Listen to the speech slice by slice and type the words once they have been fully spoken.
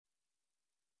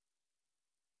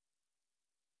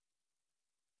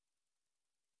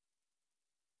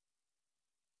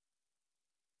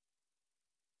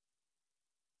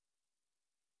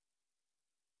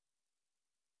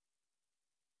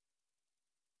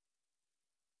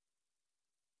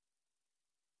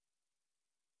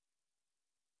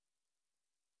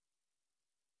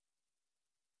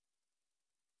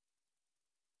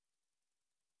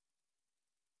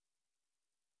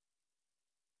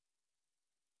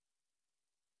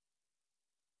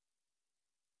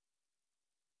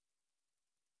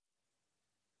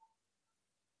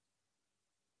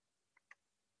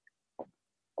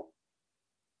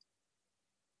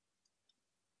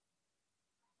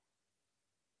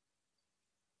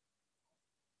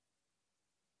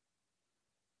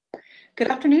Good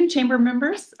afternoon, Chamber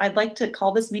members. I'd like to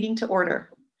call this meeting to order.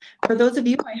 For those of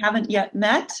you I haven't yet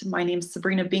met, my name is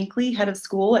Sabrina Binkley, Head of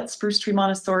School at Spruce Tree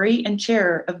Montessori and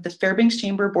Chair of the Fairbanks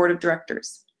Chamber Board of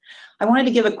Directors. I wanted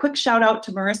to give a quick shout out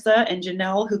to Marissa and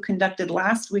Janelle, who conducted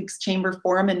last week's Chamber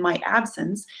Forum in my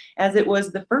absence, as it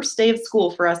was the first day of school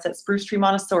for us at Spruce Tree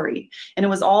Montessori, and it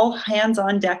was all hands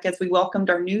on deck as we welcomed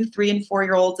our new 3- and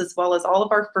 4-year-olds as well as all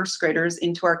of our first graders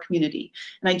into our community.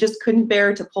 And I just couldn't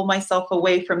bear to pull myself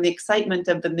away from the excitement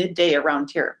of the midday around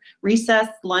here, recess,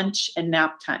 lunch, and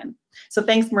nap time. So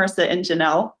thanks, Marissa and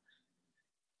Janelle.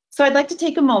 So I'd like to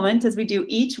take a moment, as we do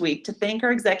each week, to thank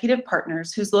our executive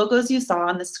partners whose logos you saw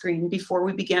on the screen before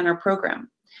we began our program.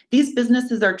 These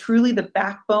businesses are truly the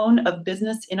backbone of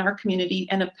business in our community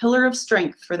and a pillar of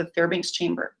strength for the Fairbanks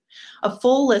Chamber. A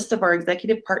full list of our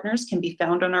executive partners can be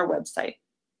found on our website.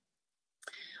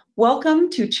 Welcome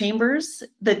to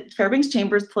the Fairbanks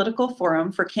Chamber's Political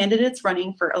Forum for candidates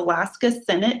running for Alaska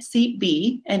Senate Seat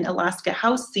B and Alaska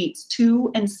House Seats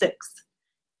 2 and 6.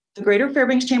 The Greater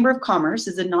Fairbanks Chamber of Commerce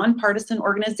is a nonpartisan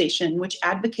organization which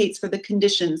advocates for the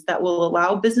conditions that will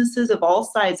allow businesses of all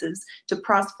sizes to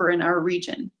prosper in our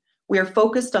region. We are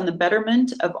focused on the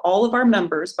betterment of all of our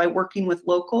members by working with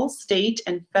local, state,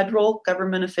 and federal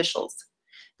government officials.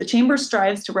 The Chamber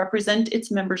strives to represent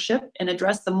its membership and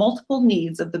address the multiple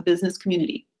needs of the business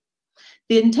community.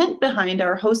 The intent behind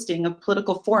our hosting of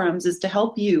political forums is to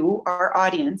help you, our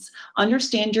audience,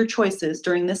 understand your choices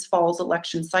during this fall's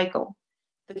election cycle.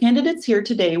 The candidates here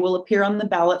today will appear on the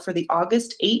ballot for the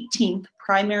August 18th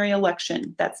primary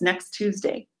election. That's next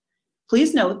Tuesday.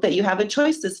 Please note that you have a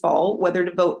choice this fall whether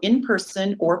to vote in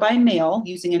person or by mail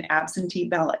using an absentee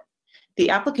ballot. The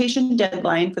application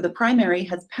deadline for the primary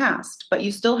has passed, but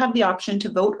you still have the option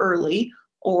to vote early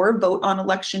or vote on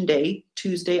Election Day,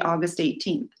 Tuesday, August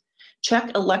 18th.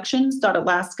 Check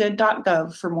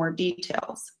elections.alaska.gov for more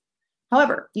details.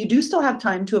 However, you do still have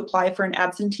time to apply for an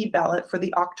absentee ballot for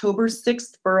the October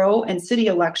 6th borough and city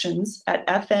elections at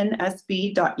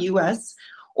fnsb.us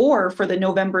or for the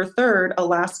November 3rd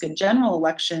Alaska general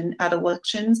election at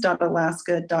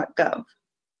elections.alaska.gov.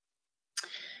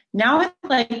 Now I'd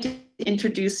like to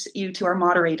introduce you to our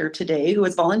moderator today, who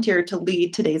has volunteered to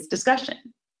lead today's discussion.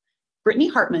 Brittany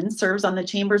Hartman serves on the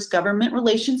Chamber's Government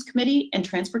Relations Committee and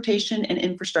Transportation and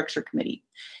Infrastructure Committee,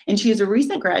 and she is a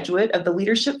recent graduate of the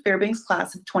Leadership Fairbanks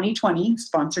class of 2020,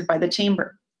 sponsored by the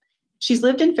Chamber. She's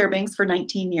lived in Fairbanks for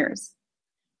 19 years.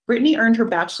 Brittany earned her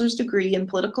bachelor's degree in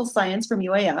political science from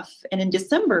UAF, and in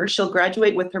December, she'll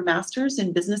graduate with her master's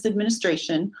in business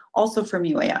administration, also from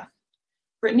UAF.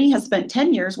 Brittany has spent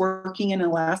 10 years working in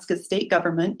Alaska's state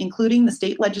government, including the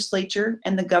state legislature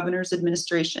and the governor's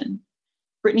administration.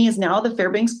 Brittany is now the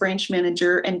Fairbanks Branch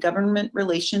Manager and Government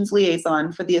Relations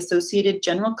Liaison for the Associated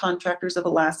General Contractors of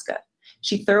Alaska.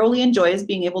 She thoroughly enjoys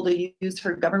being able to use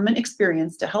her government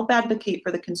experience to help advocate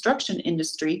for the construction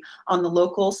industry on the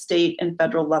local, state, and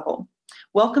federal level.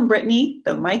 Welcome, Brittany.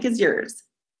 The mic is yours.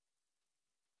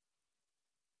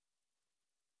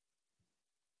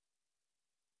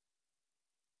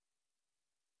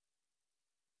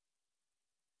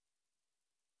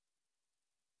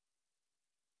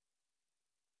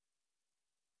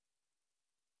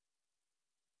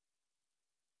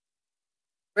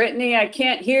 Brittany, I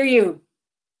can't hear you.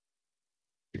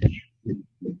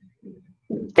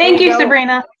 Thank you,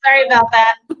 Sabrina. Sorry about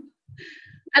that.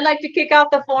 I'd like to kick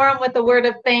off the forum with a word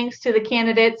of thanks to the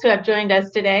candidates who have joined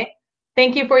us today.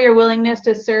 Thank you for your willingness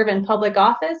to serve in public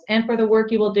office and for the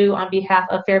work you will do on behalf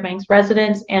of Fairbanks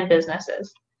residents and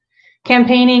businesses.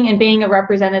 Campaigning and being a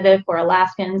representative for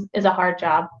Alaskans is a hard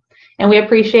job, and we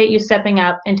appreciate you stepping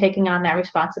up and taking on that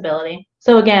responsibility.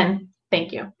 So again,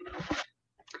 thank you.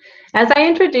 As I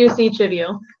introduce each of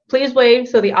you, please wave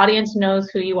so the audience knows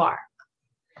who you are.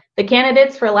 The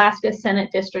candidates for Alaska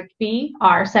Senate District B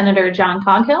are Senator John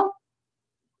Coghill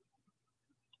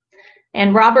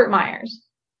and Robert Myers.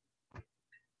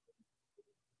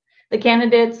 The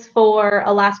candidates for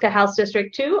Alaska House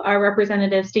District 2 are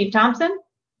Representative Steve Thompson.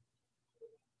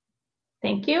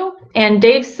 Thank you. And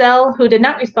Dave Sell, who did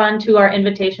not respond to our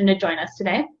invitation to join us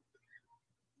today.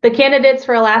 The candidates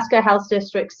for Alaska House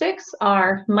District 6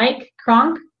 are Mike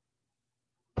Kronk,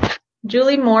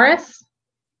 Julie Morris,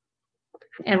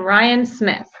 and Ryan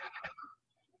Smith.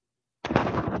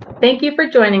 Thank you for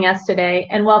joining us today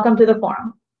and welcome to the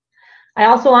forum. I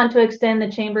also want to extend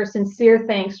the Chamber's sincere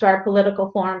thanks to our Political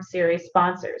Forum Series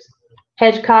sponsors,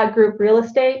 Hedgecog Group Real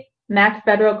Estate, Mac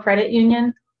Federal Credit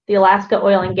Union, the Alaska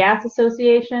Oil and Gas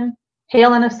Association,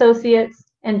 Hale and Associates,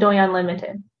 and Doyon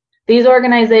Limited. These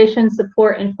organizations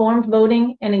support informed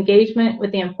voting and engagement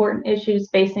with the important issues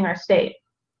facing our state.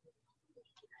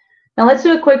 Now let's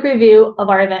do a quick review of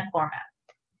our event format.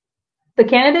 The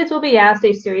candidates will be asked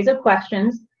a series of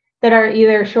questions that are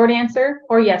either short answer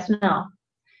or yes, no.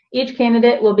 Each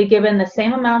candidate will be given the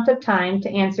same amount of time to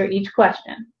answer each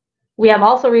question. We have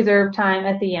also reserved time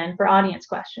at the end for audience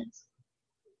questions.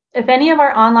 If any of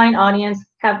our online audience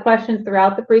have questions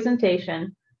throughout the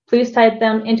presentation, please type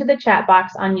them into the chat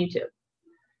box on YouTube.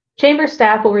 Chamber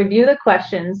staff will review the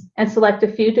questions and select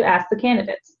a few to ask the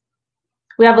candidates.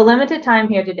 We have a limited time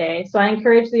here today, so I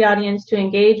encourage the audience to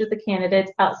engage with the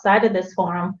candidates outside of this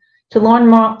forum to learn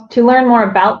more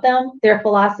about them, their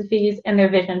philosophies, and their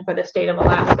vision for the state of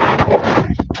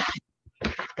Alaska.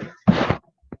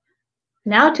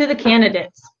 Now to the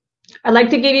candidates. I'd like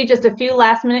to give you just a few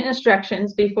last-minute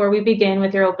instructions before we begin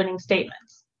with your opening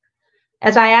statements.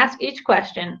 As I ask each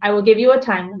question, I will give you a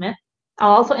time limit.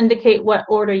 I'll also indicate what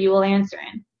order you will answer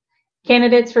in.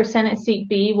 Candidates for Senate Seat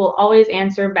B will always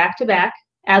answer back-to-back,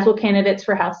 as will candidates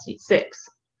for House Seat 6.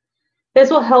 This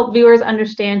will help viewers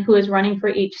understand who is running for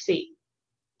each seat.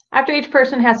 After each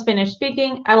person has finished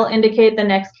speaking, I will indicate the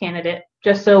next candidate,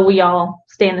 just so we all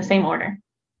stay in the same order.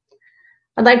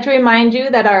 I'd like to remind you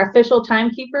that our official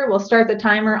timekeeper will start the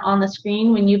timer on the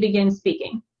screen when you begin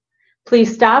speaking.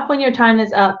 Please stop when your time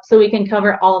is up so we can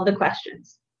cover all of the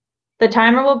questions. The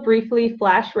timer will briefly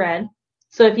flash red,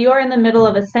 so if you are in the middle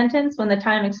of a sentence when the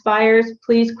time expires,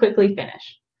 please quickly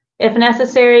finish. If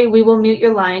necessary, we will mute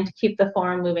your line to keep the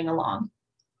forum moving along.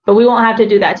 But we won't have to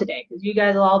do that today because you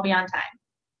guys will all be on time.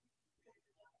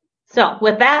 So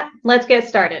with that, let's get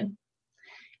started.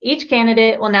 Each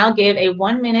candidate will now give a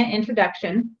 1-minute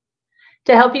introduction.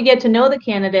 To help you get to know the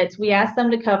candidates, we ask them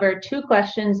to cover 2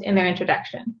 questions in their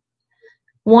introduction.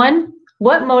 1,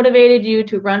 what motivated you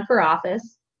to run for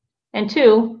office? And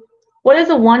 2, what is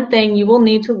the one thing you will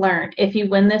need to learn if you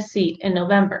win this seat in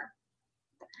November?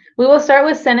 We will start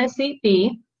with Senate Seat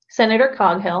B, Senator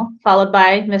Coghill, followed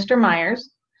by Mr.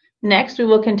 Myers. Next, we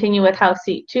will continue with House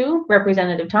Seat 2,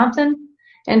 Representative Thompson.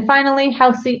 And finally,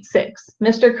 House Seat 6,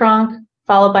 Mr. Cronk,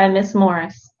 followed by Ms.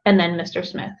 Morris, and then Mr.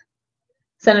 Smith.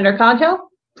 Senator Coghill,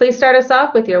 please start us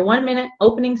off with your 1-minute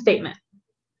opening statement.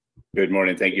 Good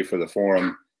morning. Thank you for the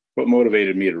forum. What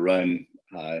motivated me to run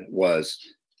was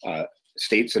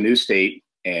state's a new state,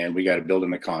 and we got to build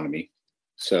an economy.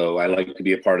 So I like to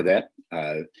be a part of that.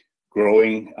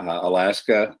 Growing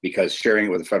Alaska, because sharing it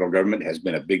with the federal government has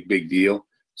been a big, big deal.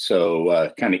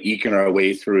 So kind of eking our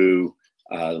way through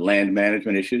land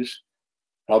management issues.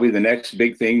 Probably the next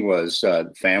big thing was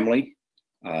family.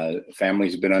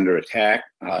 Family's been under attack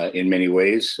in many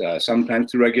ways,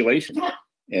 sometimes through regulation.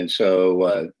 And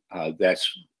so that's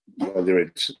whether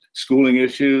it's schooling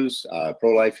issues,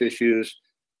 pro-life issues,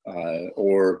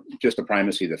 or just the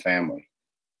primacy of the family.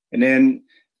 And then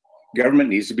government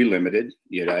needs to be limited.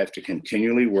 You have to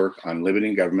continually work on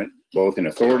limiting government, both in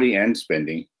authority and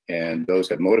spending. And those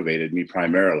have motivated me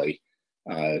primarily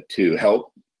to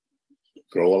help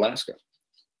grow Alaska.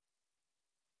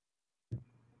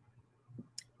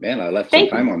 Man, I left some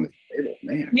time on the table,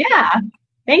 man. Yeah,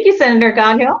 thank you, Senator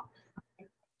Coghill.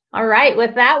 All right,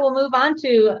 with that, we'll move on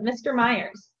to Mr.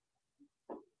 Myers.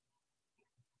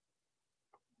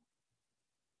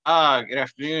 Good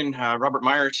afternoon, Robert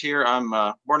Myers here. I'm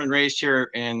born and raised here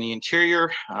in the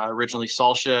interior, originally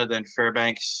Salsha, then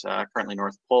Fairbanks, currently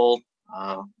North Pole.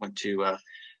 Went to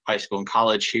high school and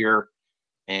college here.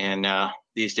 And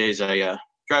these days I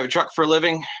drive a truck for a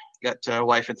living, got a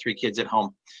wife and 3 kids at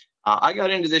home. I got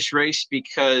into this race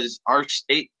because our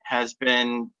state has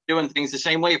been doing things the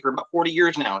same way for about 40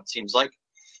 years now, it seems like.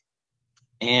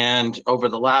 And over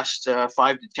the last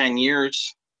 5 to 10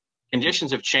 years,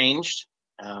 conditions have changed.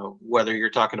 Whether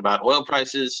you're talking about oil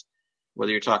prices,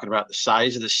 whether you're talking about the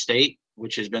size of the state,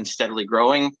 which has been steadily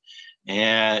growing,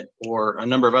 or a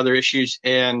number of other issues.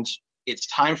 And it's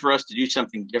time for us to do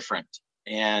something different.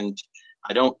 And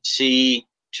I don't see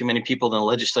too many people in the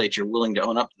legislature willing to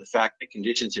own up to the fact that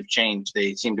conditions have changed.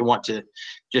 They seem to want to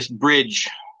just bridge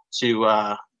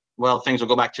to, well, things will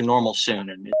go back to normal soon,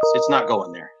 and it's not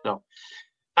going there. So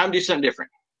time to do something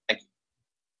different. Thank you.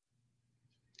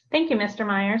 Thank you, Mr.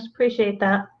 Myers. Appreciate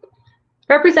that.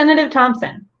 Representative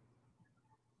Thompson.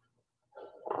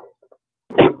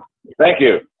 Thank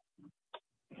you.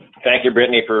 Thank you,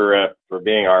 Brittany, for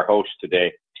being our host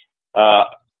today.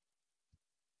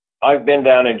 I've been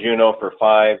down in Juneau for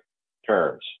 5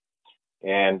 terms,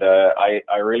 and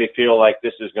I really feel like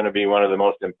this is going to be one of the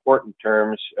most important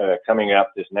terms coming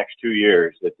up this next 2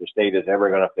 years that the state is ever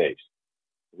going to face.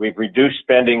 We've reduced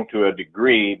spending to a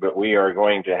degree, but we are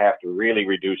going to have to really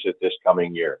reduce it this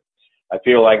coming year. I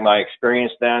feel like my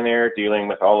experience down there dealing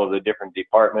with all of the different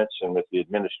departments and with the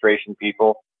administration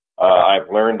people, I've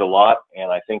learned a lot,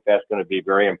 and I think that's going to be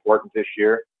very important this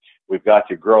year. We've got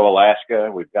to grow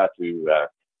Alaska. We've got to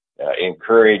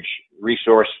encourage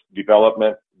resource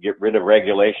development, get rid of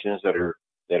regulations that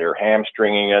are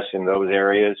hamstringing us in those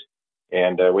areas.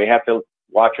 And we have to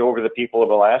watch over the people of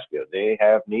Alaska. They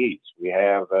have needs. We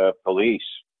have police,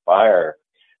 fire,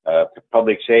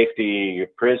 public safety,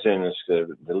 prisons,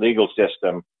 the legal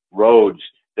system, roads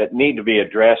that need to be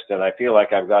addressed. And I feel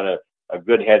like I've got a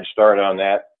good head start on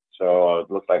that. So it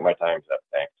looks like my time's up.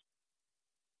 Thanks.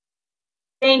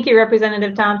 Thank you,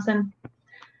 Representative Thompson.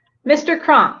 Mr.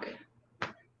 Kronk.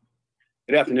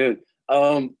 Good afternoon.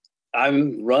 I'm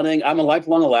a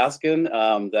lifelong Alaskan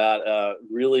that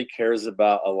really cares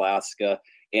about Alaska,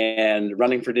 and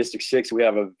running for District 6, we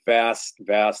have a vast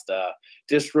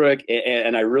district,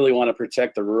 and I really want to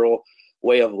protect the rural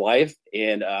way of life.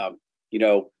 And,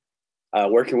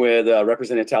 working with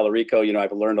Representative Tallarico,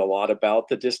 I've learned a lot about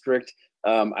the district.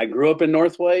 I grew up in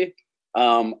Northway.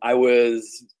 I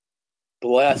was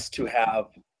blessed to have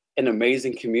an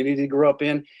amazing community to grow up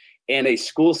in, and a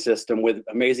school system with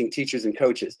amazing teachers and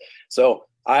coaches. So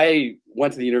I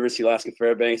went to the University of Alaska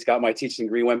Fairbanks, got my teaching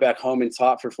degree, went back home and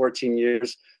taught for 14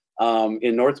 years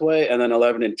in Northway, and then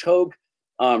 11 in Togue,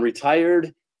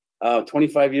 retired,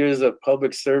 25 years of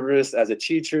public service as a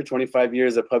teacher, 25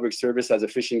 years of public service as a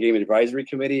Fish and Game Advisory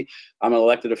Committee. I'm an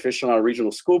elected official on a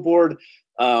regional school board.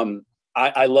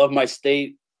 I love my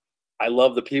state. I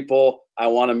love the people. I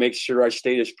want to make sure our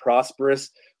state is prosperous.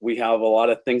 We have a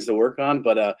lot of things to work on,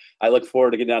 but I look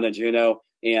forward to getting down to Juneau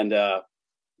and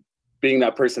being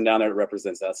that person down there that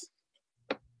represents us.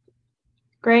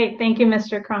 Great. Thank you,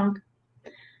 Mr. Kronk.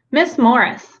 Ms.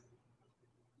 Morris.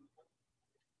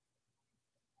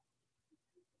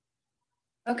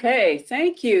 Okay,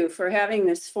 thank you for having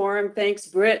this forum. Thanks,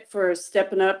 Britt, for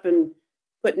stepping up and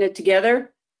putting it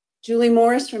together. Julie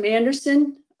Morris from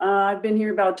Anderson. I've been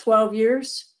here about 12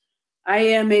 years. I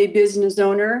am a business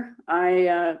owner.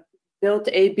 I built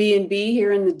a B&B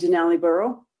here in the Denali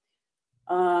Borough.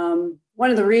 One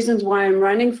of the reasons why I'm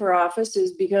running for office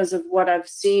is because of what I've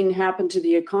seen happen to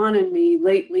the economy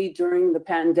lately during the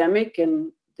pandemic,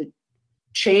 and the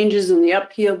changes in the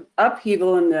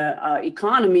upheaval in the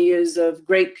economy is of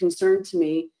great concern to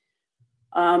me.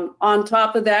 On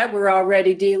top of that, we're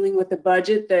already dealing with a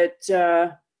budget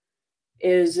that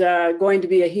is going to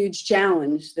be a huge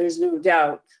challenge. There's no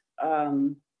doubt.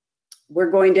 We're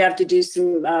going to have to do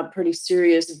some pretty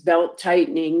serious belt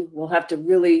tightening. We'll have to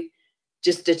really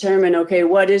just determine, okay,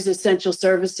 what is essential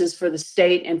services for the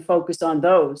state and focus on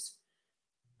those.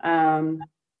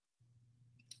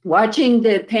 Watching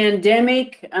the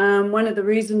pandemic, one of the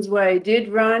reasons why I did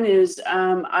run is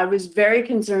I was very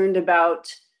concerned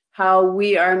about how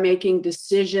we are making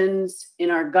decisions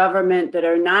in our government that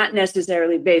are not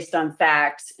necessarily based on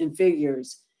facts and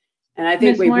figures. And I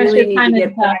think Ms. we Morris, really your need to time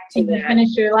get is back to Can you that. finish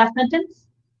your last sentence?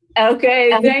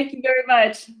 Okay, thank you very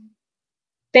much.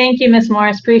 Thank you, Ms.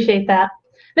 Morris. Appreciate that.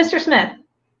 Mr. Smith.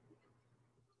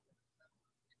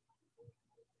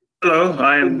 Hello,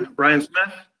 I am Brian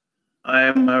Smith.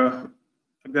 I've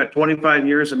got 25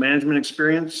 years of management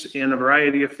experience in a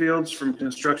variety of fields, from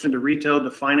construction to retail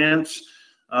to finance,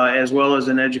 as well as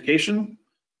in education.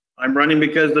 I'm running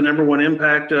because the #1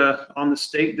 impact on the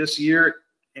state this year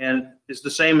and is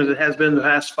the same as it has been the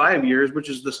past 5 years, which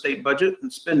is the state budget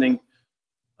and spending.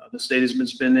 The state has been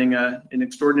spending an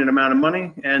extraordinary amount of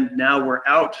money, and now we're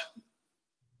out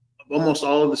of almost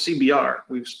all of the CBR.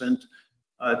 We've spent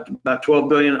about $12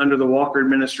 billion under the Walker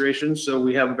administration, so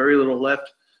we have very little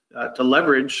left to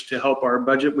leverage to help our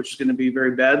budget, which is going to be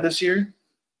very bad this year.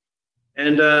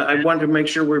 And I wanted to make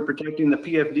sure we're protecting the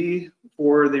PFD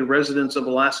for the residents of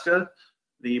Alaska.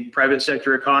 The private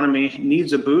sector economy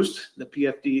needs a boost. The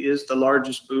PFD is the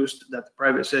largest boost that the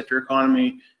private sector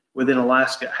economy within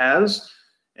Alaska has.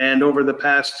 And over the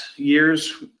past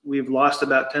years, we've lost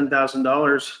about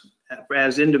 $10,000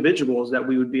 as individuals that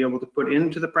we would be able to put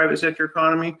into the private sector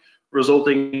economy,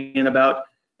 resulting in about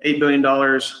 $8 billion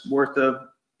worth of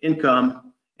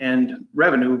income and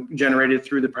revenue generated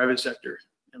through the private sector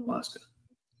in Alaska.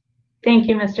 Thank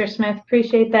you, Mr. Smith.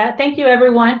 Appreciate that. Thank you,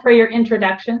 everyone, for your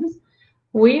introductions.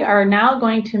 We are now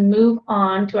going to move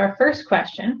on to our first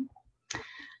question.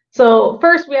 So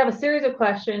first, we have a series of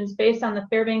questions based on the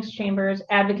Fairbanks Chamber's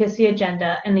advocacy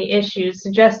agenda and the issues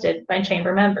suggested by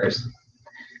Chamber members.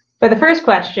 For the first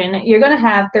question, you're going to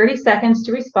have 30 seconds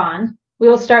to respond. We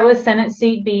will start with Senate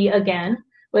Seat B again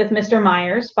with Mr.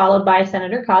 Myers, followed by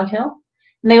Senator Coghill.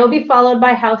 And they will be followed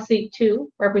by House Seat 2,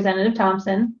 Representative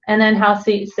Thompson, and then House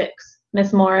Seat 6,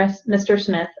 Ms. Morris, Mr.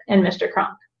 Smith, and Mr.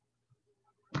 Kronk.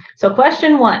 So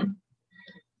question 1,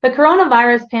 The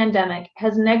coronavirus pandemic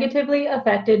has negatively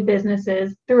affected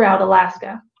businesses throughout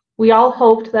Alaska. We all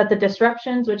hoped that the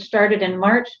disruptions which started in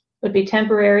March would be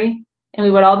temporary and we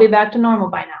would all be back to normal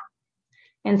by now.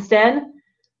 Instead,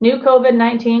 new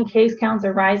COVID-19 case counts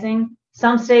are rising.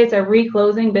 Some states are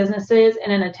reclosing businesses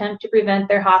in an attempt to prevent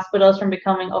their hospitals from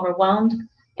becoming overwhelmed,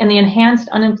 and the enhanced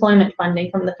unemployment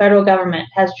funding from the federal government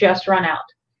has just run out,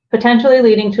 potentially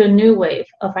leading to a new wave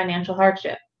of financial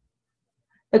hardship.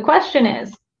 The question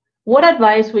is, what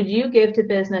advice would you give to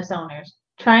business owners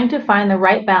trying to find the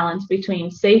right balance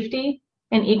between safety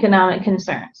and economic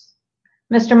concerns?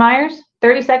 Mr. Myers,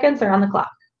 30 seconds are on the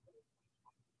clock.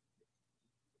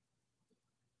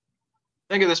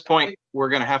 I think at this point, we're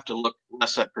going to have to look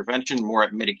less at prevention, more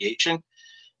at mitigation.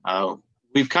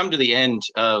 We've come to the end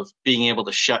of being able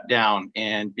to shut down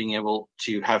and being able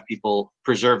to have people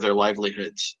preserve their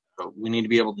livelihoods. We need to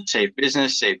be able to save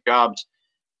business, save jobs.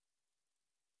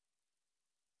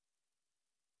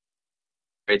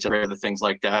 Rates of other things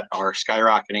like that are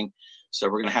skyrocketing. So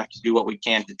we're going to have to do what we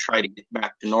can to try to get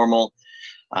back to normal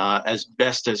as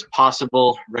best as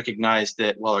possible. Recognize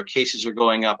that while our cases are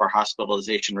going up, our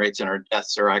hospitalization rates and our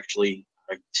deaths are actually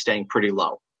staying pretty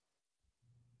low.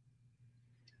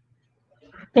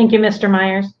 Thank you, Mr.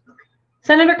 Myers.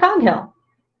 Senator Coghill.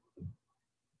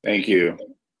 Thank you.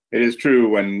 It is true,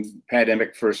 when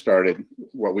pandemic first started,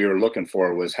 what we were looking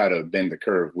for was how to bend the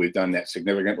curve. We've done that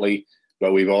significantly,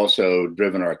 but we've also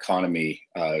driven our economy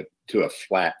to a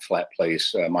flat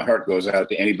place. My heart goes out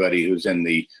to anybody who's in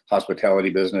the hospitality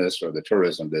business or the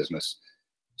tourism business.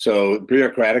 So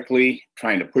bureaucratically,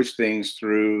 trying to push things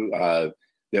through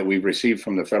that we've received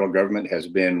from the federal government has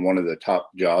been one of the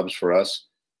top jobs for us.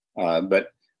 But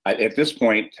at this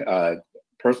point,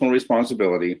 personal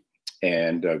responsibility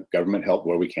and government help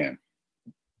where we can.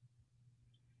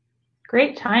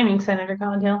 Great timing, Senator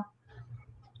Coghill.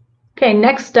 Okay,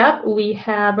 next up, we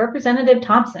have Representative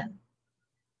Thompson.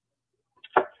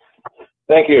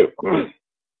 Thank you.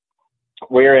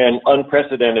 We're in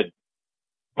unprecedented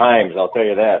times, I'll tell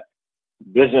you that.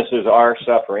 Businesses are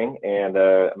suffering, and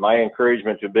my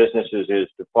encouragement to businesses is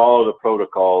to follow the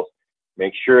protocols,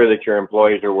 make sure that your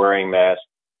employees are wearing masks,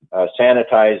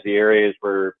 sanitize the areas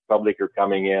where public are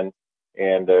coming in,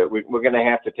 and we're going to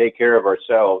have to take care of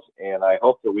ourselves, and I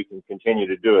hope that we can continue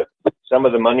to do it. Some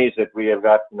of the monies that we have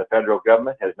got from the federal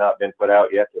government has not been put out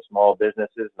yet to small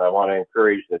businesses, and I want to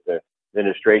encourage that the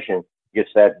administration gets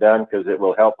that done, because it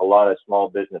will help a lot of small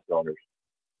business owners.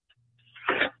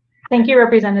 Thank you,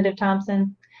 Representative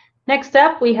Thompson. Next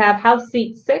up, we have House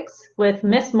Seat 6 with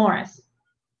Ms. Morris.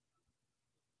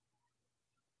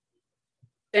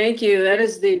 Thank you. That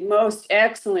is the most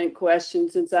excellent question,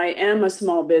 since I am a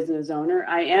small business owner.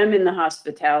 I am in the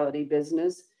hospitality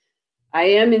business. I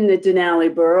am in the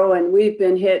Denali Borough, and we've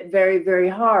been hit very, very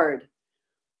hard.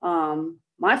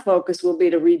 My focus will be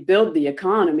to rebuild the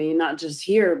economy, not just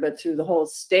here, but through the whole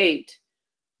state.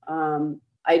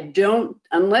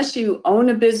 Unless you own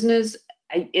a business,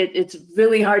 it's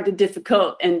really hard to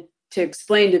difficult and to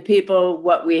explain to people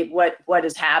what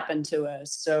has happened to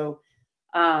us. So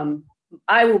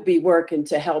I will be working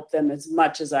to help them as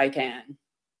much as I can.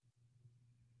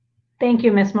 Thank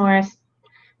you, Ms. Morris.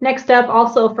 Next up,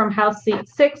 also from House Seat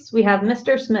 6, we have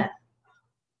Mr. Smith.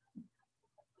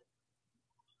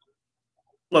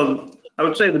 Well, I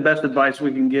would say the best advice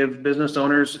we can give business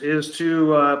owners is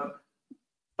to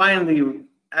find the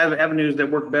avenues that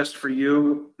work best for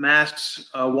you. Masks,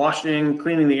 washing,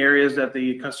 cleaning the areas that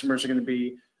the customers are going to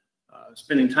be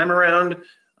spending time around,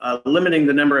 limiting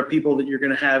the number of people that you're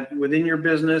going to have within your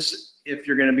business if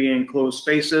you're going to be in closed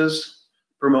spaces,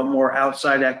 promote more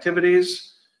outside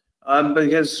activities,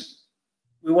 because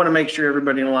we want to make sure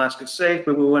everybody in Alaska is safe,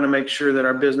 but we want to make sure that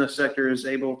our business sector is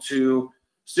able to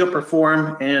still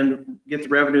perform and get the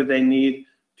revenue they need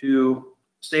to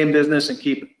stay in business and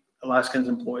keep Alaskans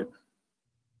employed.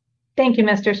 Thank you,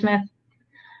 Mr. Smith.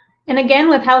 And again,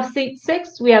 with House Seat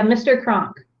 6, we have Mr.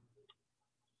 Kronk.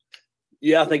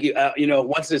 Yeah, thank you.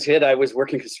 Once this hit, I was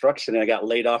working construction and I got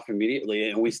laid off immediately,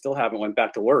 and we still haven't went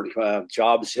back to work.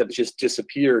 Jobs have just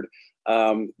disappeared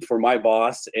for my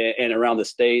boss and around the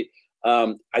state.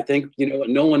 I think,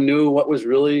 no one knew what was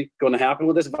really going to happen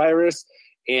with this virus.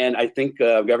 And I think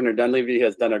Governor Dunleavy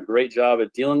has done a great job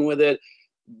at dealing with it,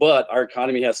 but our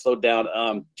economy has slowed down.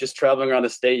 Just traveling around the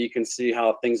state, you can see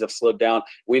how things have slowed down.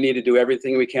 We need to do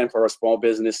everything we can for our small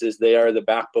businesses. They are the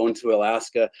backbone to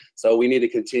Alaska. So we need to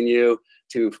continue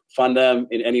to fund them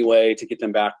in any way to get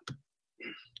them back.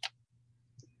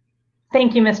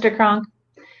 Thank you, Mr. Kronk.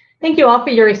 Thank you all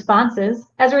for your responses.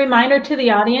 As a reminder to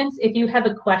the audience, if you have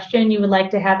a question you would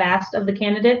like to have asked of the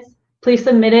candidates, please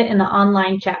submit it in the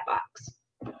online chat box.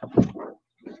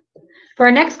 For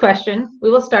our next question,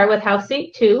 we will start with House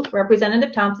Seat 2,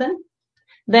 Representative Thompson,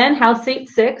 then House Seat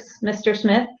 6, Mr.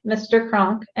 Smith, Mr.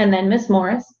 Cronk, and then Ms.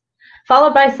 Morris,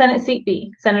 followed by Senate Seat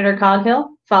B, Senator Coghill,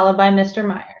 followed by Mr.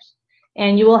 Myers.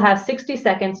 And you will have 60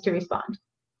 seconds to respond.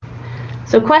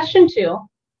 So question 2,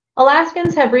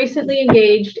 Alaskans have recently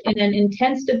engaged in an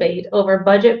intense debate over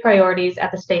budget priorities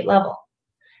at the state level.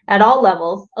 At all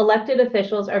levels, elected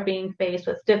officials are being faced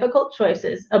with difficult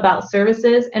choices about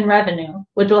services and revenue,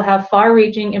 which will have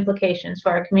far-reaching implications for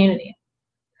our community.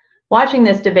 Watching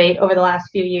this debate over the last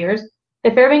few years,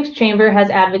 the Fairbanks Chamber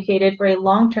has advocated for a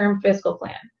long-term fiscal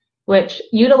plan, which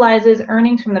utilizes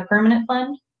earnings from the permanent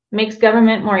fund, makes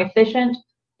government more efficient,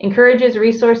 encourages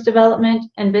resource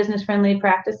development and business-friendly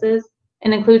practices,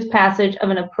 and includes passage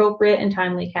of an appropriate and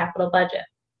timely capital budget.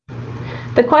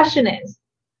 The question is,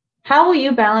 how will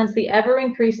you balance the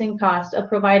ever-increasing cost of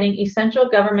providing essential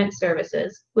government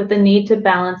services with the need to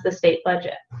balance the state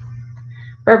budget?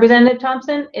 Representative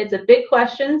Thompson, it's a big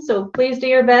question, so please do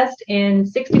your best in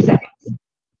 60 seconds.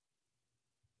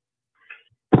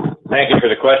 Thank you for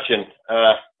the question.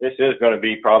 This is going to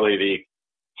be probably the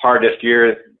hardest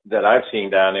year that I've seen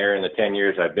down there in the 10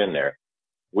 years I've been there.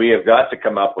 We have got to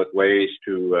come up with ways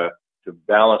to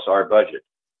balance our budget.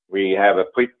 We have a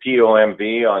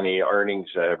POMV on the earnings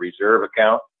reserve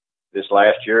account. This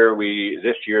year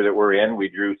that we're in, we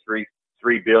drew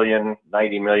 $3.09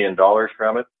 billion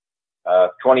from it.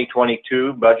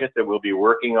 2022 budget that we'll be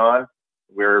working on,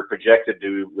 we're projected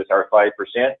to, with our 5%,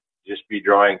 just be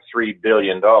drawing $3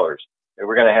 billion. And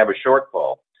we're going to have a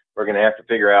shortfall. We're going to have to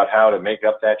figure out how to make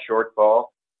up that shortfall.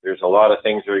 There's a lot of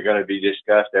things that are going to be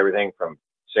discussed, everything from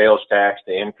sales tax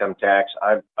to income tax.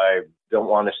 I don't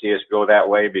want to see us go that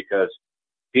way because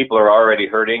people are already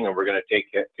hurting and we're going to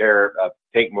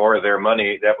take more of their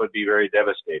money. That would be very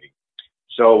devastating.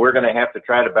 So we're going to have to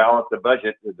try to balance the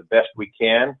budget with the best we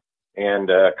can and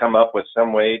come up with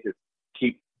some way to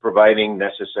keep providing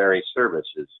necessary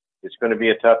services. It's going to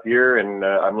be a tough year, and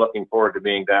I'm looking forward to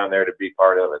being down there to be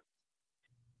part of it.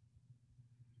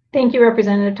 Thank you,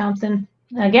 Representative Thompson.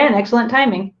 Again, excellent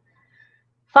timing.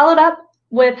 Followed up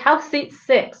with House Seat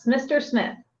 6, Mr.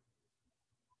 Smith.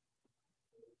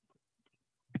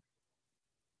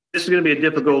 This is going to be a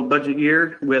difficult budget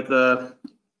year with the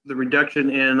reduction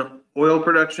in oil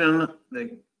production,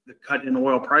 the cut in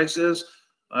oil prices,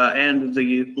 and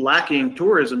the lacking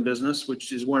tourism business,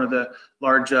 which is one of the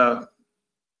largest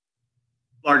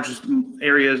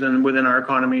areas within our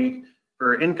economy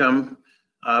for income.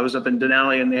 I was up in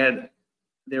Denali and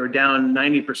they were down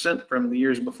 90% from the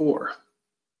years before.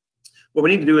 What we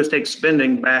need to do is take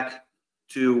spending back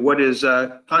to what is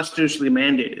constitutionally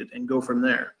mandated and go from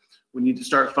there. We need to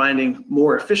start finding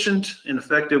more efficient and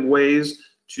effective ways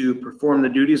to perform the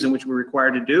duties in which we're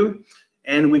required to do.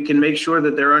 And we can make sure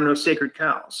that there are no sacred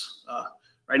cows.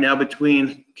 Right now,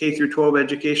 between K through 12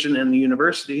 education and the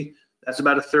university, that's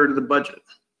about a third of the budget.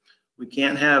 We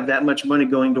can't have that much money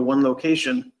going to one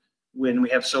location when we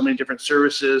have so many different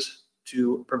services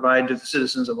to provide to the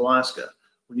citizens of Alaska.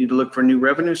 We need to look for new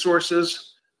revenue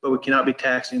sources, but we cannot be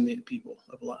taxing the people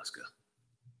of Alaska.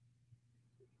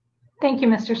 Thank you,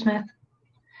 Mr. Smith.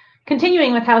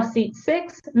 Continuing with House Seat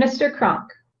 6, Mr.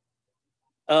 Cronk.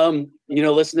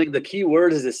 Listening, the key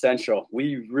word is essential.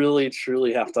 We really,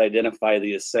 truly have to identify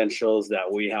the essentials that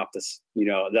we have to,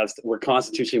 we're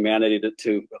constitutionally mandated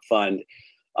to fund.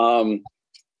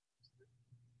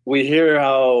 We hear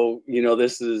how,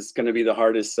 this is going to be the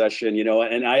hardest session,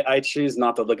 and I choose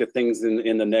not to look at things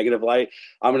in the negative light.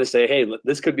 I'm going to say, hey,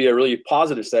 this could be a really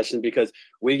positive session because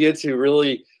we get to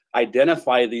really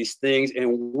identify these things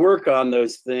and work on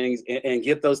those things and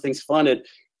get those things funded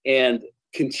and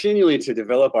continually to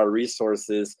develop our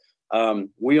resources.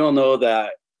 We all know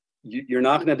that you're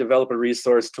not going to develop a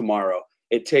resource tomorrow.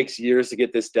 It takes years to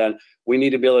get this done. We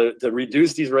need to be able to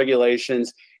reduce these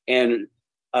regulations and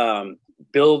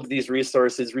build these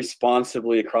resources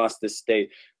responsibly across the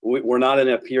state. We're not in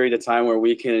a period of time where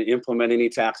we can implement any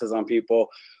taxes on people.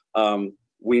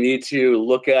 We need to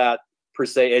look at, per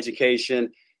se,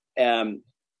 education and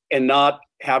not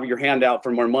have your hand out for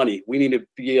more money. We need to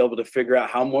be able to figure out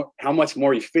how much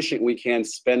more efficient we can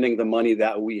spending the money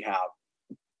that we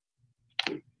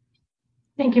have.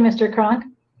 Thank you, Mr. Cronk.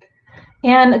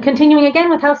 And continuing again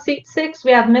with House Seat 6,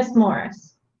 we have Ms.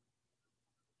 Morris.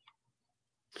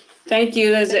 Thank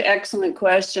you. That's an excellent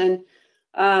question.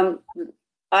 I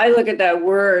look at that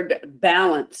word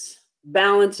balance.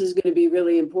 Balance is going to be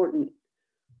really important.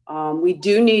 We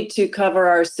do need to cover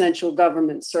our essential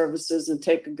government services and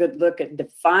take a good look at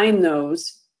define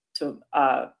those for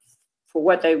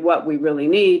what we really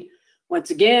need. Once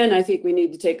again, I think we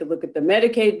need to take a look at the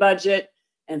Medicaid budget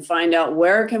and find out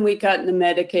where can we cut in the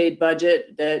Medicaid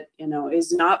budget that, you know,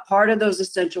 is not part of those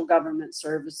essential government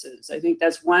services. I think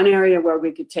that's one area where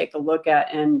we could take a look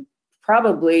at and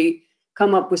probably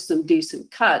come up with some decent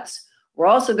cuts. We're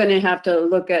also going to have to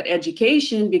look at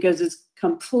education because it's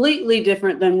completely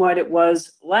different than what it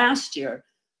was last year.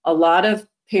 A lot of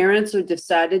parents have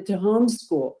decided to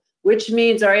homeschool, which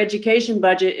means our education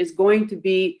budget is going to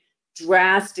be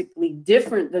drastically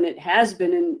different than it has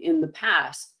been in the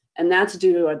past. And that's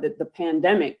due to the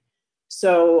pandemic.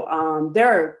 So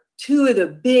there are two of the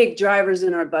big drivers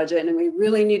in our budget, and we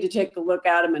really need to take a look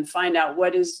at them and find out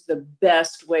what is the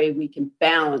best way we can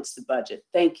balance the budget.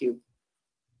 Thank you.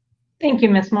 Thank you,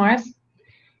 Ms. Morris.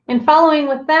 And following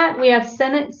with that, we have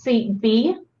Senate Seat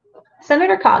B,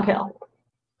 Senator Coghill.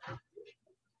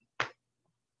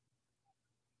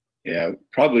 Yeah,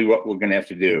 probably what we're going to have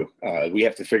to do. We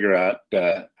have to figure out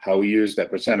how we use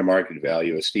that percent of market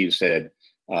value, as Steve said.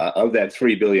 Of that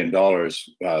 $3 billion,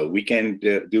 we can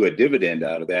do a dividend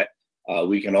out of that.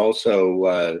 We can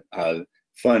also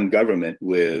fund government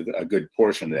with a good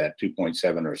portion of that,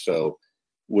 2.7 or so,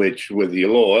 which with the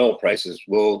low oil prices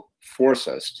will force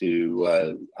us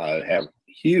to have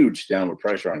huge downward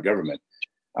pressure on government.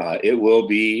 It will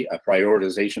be a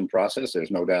prioritization process.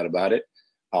 There's no doubt about it.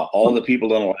 All the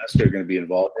people in Alaska are going to be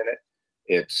involved in it.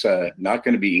 It's not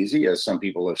going to be easy, as some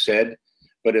people have said,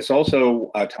 but it's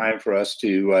also a time for us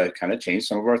to kind of change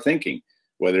some of our thinking,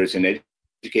 whether it's in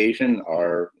education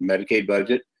or Medicaid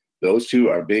budget. Those two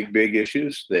are big, big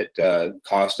issues that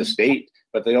cost the state,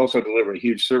 but they also deliver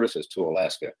huge services to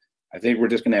Alaska. I think we're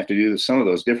just going to have to do some of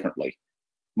those differently.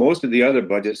 Most of the other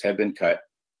budgets have been cut.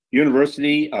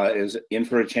 University is in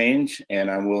for a change, and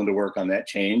I'm willing to work on that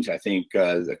change. I think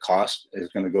the cost is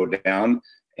going to go down,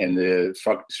 and the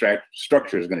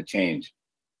structure is going to change.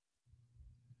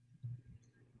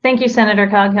 Thank you, Senator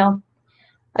Coghill.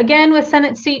 Again, with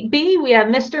Senate Seat B, we have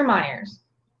Mr. Myers.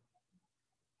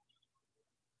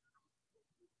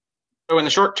 So in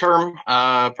the short term,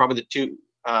 probably the two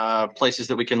places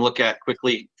that we can look at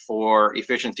quickly for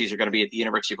efficiencies are going to be at the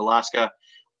University of Alaska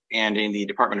and in the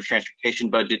Department of Transportation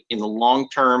budget. In the long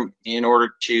term, in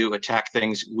order to attack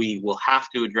things, we will have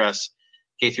to address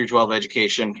K through 12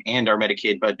 education and our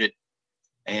Medicaid budget,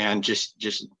 and just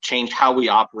change how we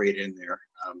operate in there.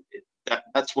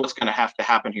 That's what's going to have to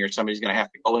happen here. Somebody's going to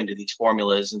have to go into these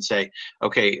formulas and say,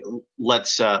 okay,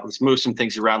 let's move some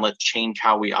things around. Let's change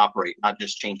how we operate, not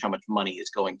just change how much money is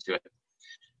going to it.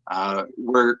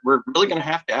 We're really going to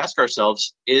have to ask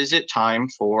ourselves, is it time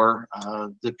for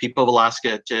the people of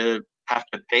Alaska to have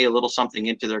to pay a little something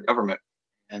into their government?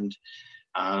 And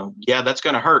yeah, that's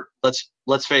going to hurt.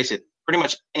 Let's face it. Pretty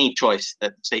much any choice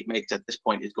that the state makes at this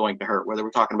point is going to hurt. Whether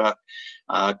we're talking about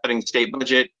cutting the state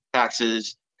budget,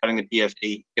 taxes, cutting the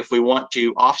PFD. If we want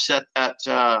to offset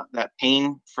that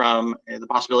pain from the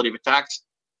possibility of a tax,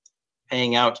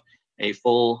 paying out a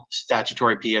full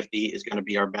statutory PFD is going to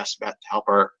be our best bet to help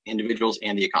our individuals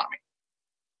and the economy.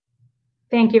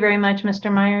 Thank you very much,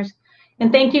 Mr. Myers.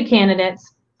 And thank you,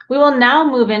 candidates. We will now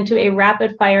move into a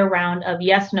rapid fire round of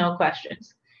yes/no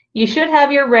questions. You should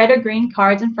have your red or green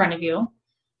cards in front of you.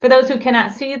 For those who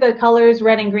cannot see the colors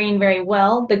red and green very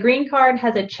well, the green card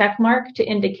has a check mark to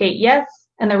indicate yes,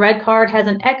 and the red card has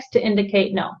an X to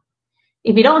indicate no.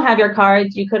 If you don't have your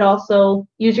cards, you could also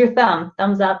use your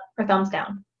thumbs up or thumbs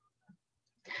down.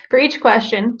 For each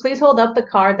question, please hold up the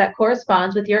card that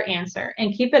corresponds with your answer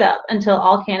and keep it up until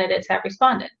all candidates have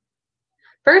responded.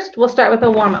 First, we'll start with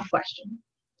a warm-up question.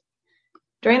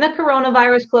 During the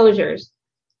coronavirus closures,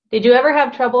 did you ever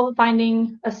have trouble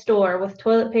finding a store with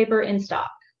toilet paper in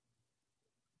stock?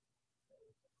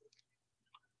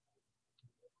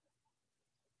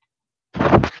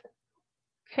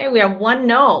 Okay, we have one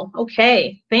no.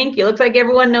 Okay, thank you. Looks like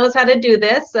everyone knows how to do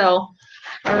this. So,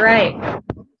 all right,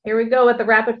 here we go with the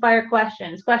rapid fire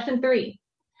questions. Question 3.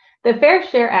 The Fair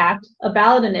Share Act, a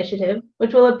ballot initiative,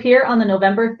 which will appear on the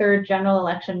November 3rd general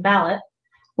election ballot,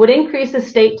 would increase the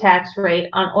state tax rate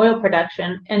on oil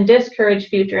production and discourage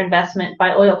future investment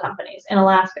by oil companies in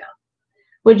Alaska.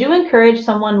 Would you encourage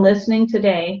someone listening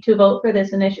today to vote for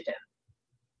this initiative?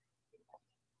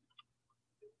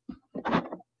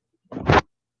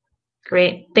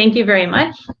 Great, thank you very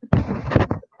much.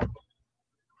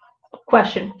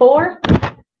 Question 4,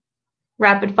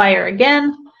 rapid fire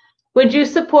again. Would you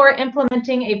support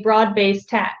implementing a broad-based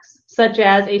tax, such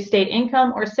as a state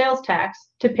income or sales tax,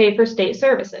 to pay for state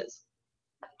services?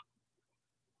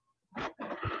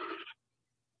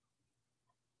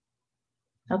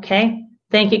 Okay,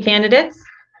 thank you, candidates.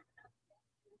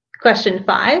 Question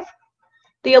 5.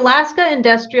 The Alaska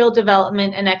Industrial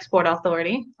Development and Export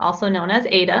Authority, also known as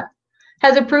ADA,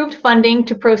 has approved funding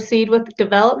to proceed with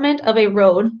development of a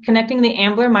road connecting the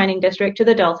Ambler Mining District to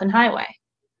the Dalton Highway.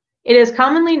 It is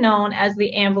commonly known as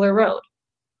the Ambler Road.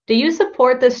 Do you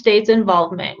support the state's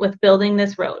involvement with building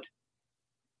this road?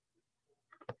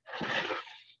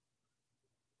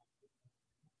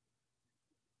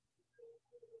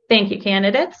 Thank you,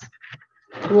 candidates.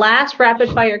 Last rapid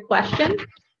fire question.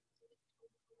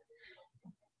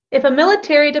 If a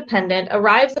military dependent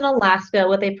arrives in Alaska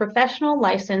with a professional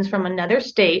license from another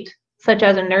state, such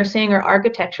as a nursing or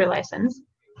architecture license,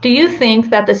 do you think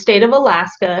that the state of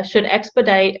Alaska should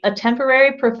expedite a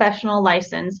temporary professional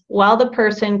license while the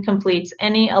person completes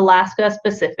any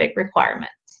Alaska-specific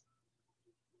requirements?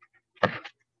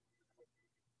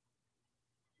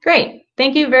 Great,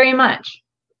 thank you very much.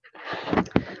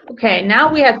 Okay, now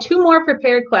we have 2 more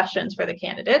prepared questions for the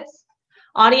candidates.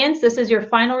 Audience, this is your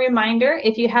final reminder.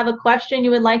 If you have a question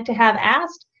you would like to have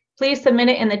asked, please submit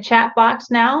it in the chat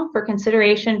box now for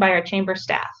consideration by our chamber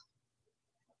staff.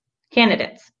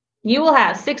 Candidates, you will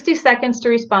have 60 seconds to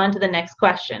respond to the next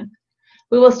question.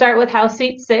 We will start with House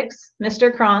Seat 6,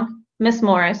 Mr. Cronk, Ms.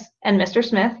 Morris, and Mr.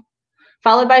 Smith,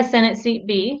 followed by Senate Seat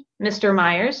B, Mr.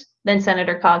 Myers, then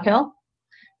Senator Coghill,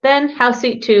 then House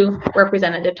Seat 2,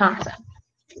 Representative Thompson.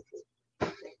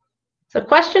 So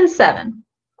question 7.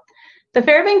 The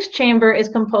Fairbanks Chamber is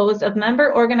composed of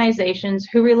member organizations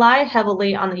who rely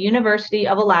heavily on the University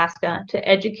of Alaska to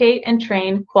educate and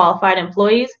train qualified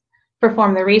employees,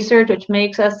 perform the research which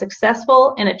makes us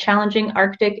successful in a challenging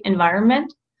Arctic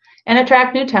environment, and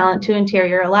attract new talent to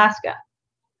interior Alaska.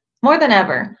 More than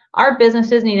ever, our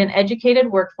businesses need an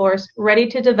educated workforce ready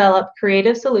to develop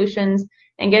creative solutions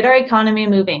and get our economy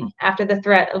moving after the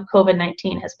threat of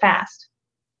COVID-19 has passed.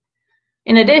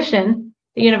 In addition,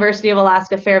 the University of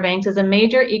Alaska Fairbanks is a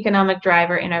major economic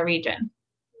driver in our region.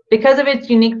 Because of its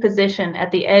unique position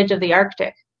at the edge of the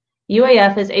Arctic,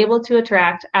 UAF is able to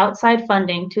attract outside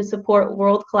funding to support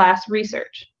world-class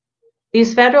research.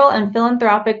 These federal and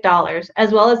philanthropic dollars,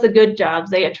 as well as the good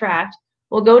jobs they attract,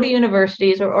 will go to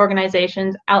universities or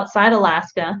organizations outside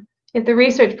Alaska if the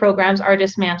research programs are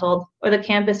dismantled or the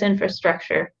campus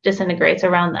infrastructure disintegrates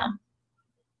around them.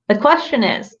 The question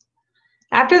is,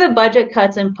 after the budget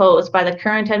cuts imposed by the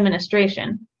current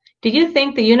administration, do you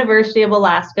think the University of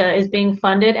Alaska is being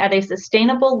funded at a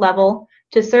sustainable level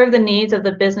to serve the needs of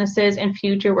the businesses and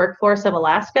future workforce of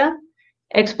Alaska?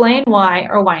 Explain why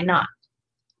or why not.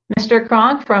 Mr.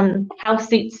 Cronk from House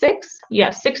Seat 6, you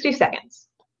have 60 seconds.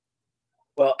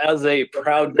 Well, as a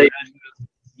proud graduate of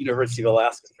the University of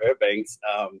Alaska Fairbanks,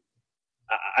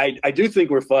 I do think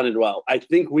we're funded well. I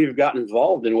think we've gotten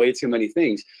involved in way too many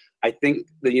things. I think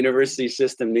the university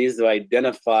system needs to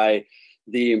identify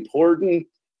the important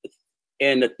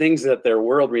and the things that they're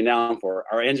world renowned for.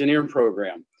 Our engineering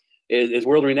program is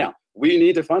world renowned. We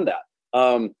need to fund that.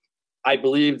 I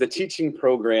believe the teaching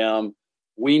program,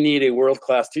 we need a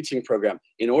world-class teaching program.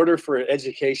 In order for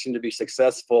education to be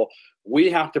successful,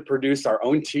 we have to produce our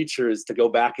own teachers to go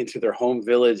back into their home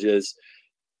villages.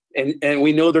 And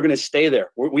we know they're going to stay there.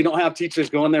 We don't have teachers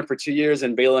going there for 2 years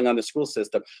and bailing on the school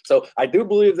system. So I do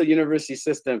believe the university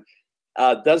system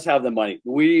does have the money.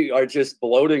 We are just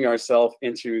bloating ourselves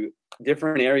into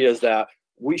different areas that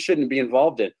we shouldn't be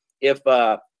involved in.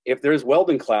 If there's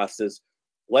welding classes,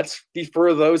 let's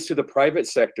defer those to the private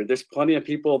sector. There's plenty of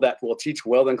people that will teach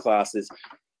welding classes.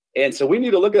 And so we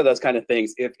need to look at those kind of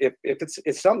things. If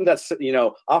it's something that's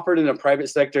offered in the private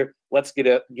sector, let's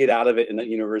get out of it in the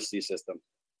university system.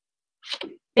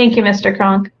 Thank you, Mr.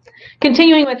 Cronk.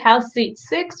 Continuing with House Seat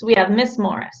 6, we have Ms.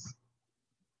 Morris.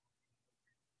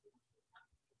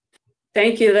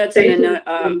 Thank you. That's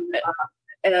a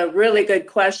really good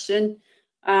question.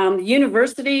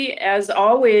 University, as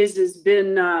always, has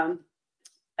been an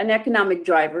economic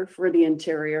driver for the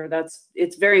interior.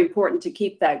 It's very important to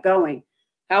keep that going.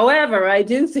 However, I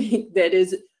do think that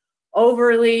is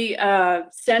overly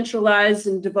centralized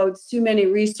and devotes too many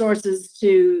resources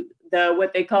to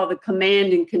what they call the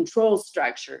command and control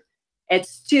structure.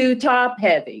 It's too top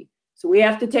heavy. So we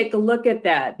have to take a look at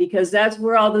that, because that's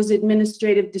where all those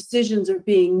administrative decisions are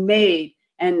being made.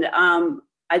 And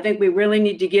I think we really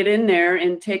need to get in there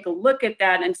and take a look at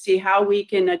that and see how we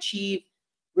can achieve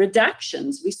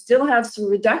reductions. We still have some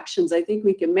reductions I think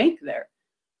we can make there.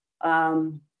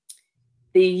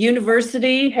 The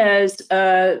university has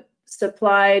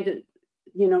supplied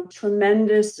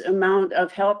tremendous amount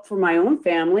of help for my own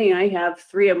family. I have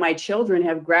 3 of my children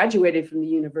have graduated from the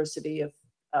University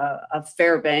of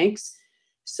Fairbanks.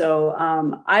 So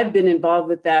I've been involved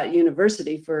with that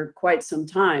university for quite some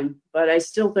time, but I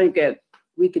still think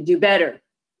we could do better.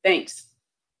 Thanks.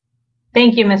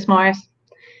 Thank you, Ms. Morris.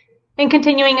 And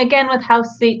continuing again with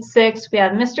House Seat 6, we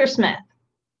have Mr. Smith.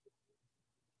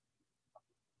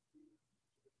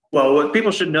 Well, what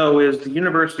people should know is the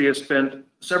university has spent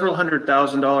several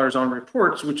 $100,000 on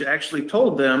reports, which actually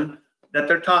told them that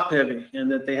they're top heavy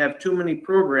and that they have too many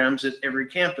programs at every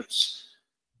campus.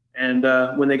 And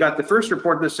when they got the first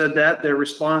report that said that, their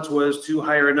response was to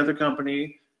hire another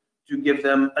company to give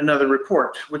them another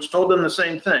report, which told them the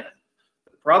same thing.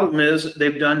 The problem is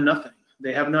they've done nothing.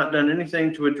 They have not done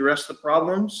anything to address the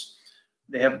problems.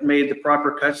 They have made the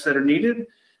proper cuts that are needed.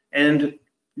 And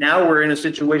now we're in a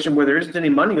situation where there isn't any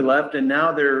money left, and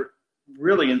now they're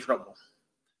really in trouble.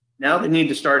 Now they need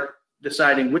to start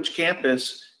deciding which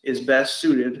campus is best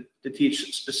suited to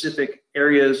teach specific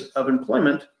areas of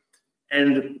employment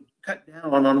and cut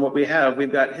down on what we have.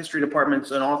 We've got history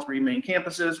departments on all 3 main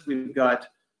campuses. We've got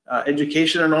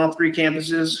education on all 3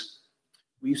 campuses.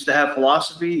 We used to have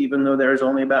philosophy, even though there's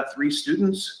only about 3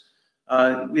 students.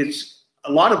 It's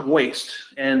a lot of waste,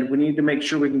 and we need to make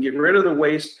sure we can get rid of the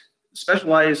waste,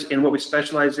 specialize in what we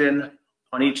specialize in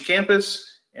on each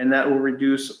campus, and that will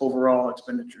reduce overall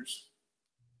expenditures.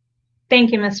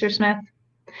 Thank you, Mr. Smith.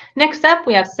 Next up,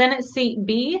 we have Senate Seat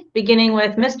B, beginning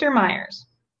with Mr. Myers.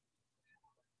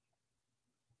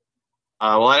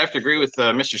 Well, I'd have to agree with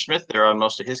Mr. Smith there on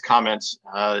most of his comments.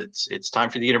 It's time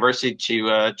for the university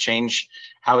to change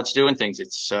how it's doing things.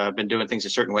 It's been doing things a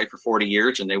certain way for 40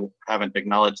 years, and they haven't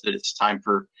acknowledged that it's time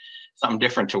for something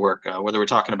different to work. Whether we're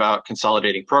talking about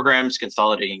consolidating programs,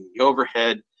 consolidating the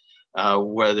overhead,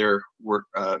 whether we're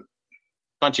a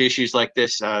bunch of issues like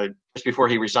this. Just before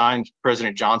he resigned,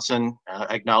 President Johnson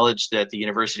acknowledged that the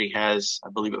university has, I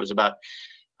believe it was about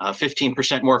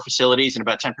 15% more facilities and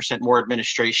about 10% more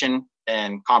administration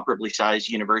than comparably sized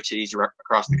universities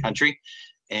across the country.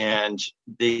 And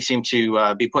they seem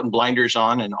to be putting blinders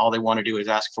on, and all they want to do is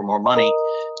ask for more money.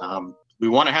 We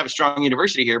want to have a strong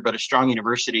university here, but a strong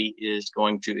university is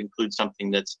going to include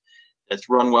something that's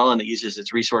run well and that uses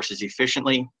its resources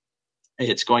efficiently.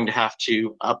 It's going to have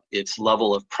to up its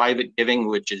level of private giving,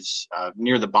 which is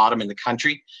near the bottom in the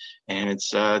country. And it's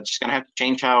just going to have to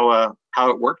change how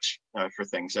it works for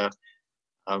things.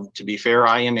 To be fair,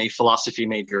 I am a philosophy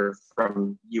major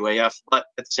from UAF, but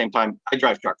at the same time, I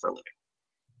drive truck for a living.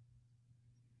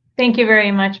 Thank you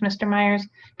very much, Mr. Myers.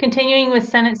 Continuing with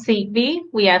Senate Seat B,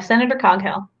 we have Senator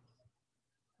Coghill.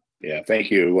 Yeah, thank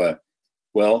you.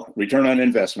 Well, return on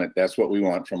investment, that's what we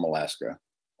want from Alaska,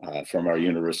 from our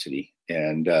university.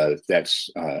 And that's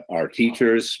our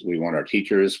teachers. We want our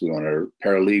teachers, we want our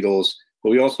paralegals, but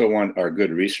we also want our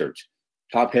good research.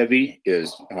 Top heavy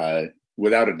is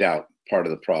without a doubt part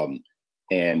of the problem.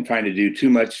 And trying to do too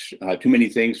many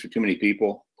things for too many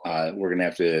people, we're gonna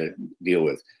have to deal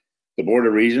with. The Board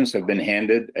of Regents have been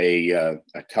handed a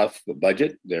tough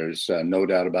budget. There's no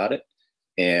doubt about it.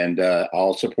 And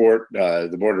I'll support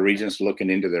the Board of Regents looking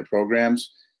into their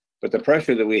programs. But the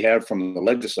pressure that we have from the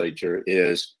legislature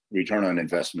is return on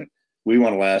investment. We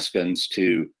want Alaskans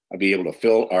to be able to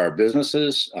fill our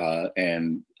businesses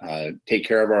and take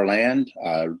care of our land,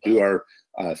 do our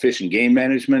fish and game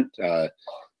management.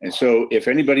 And so if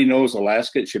anybody knows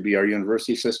Alaska, it should be our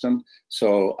university system.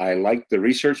 So I like the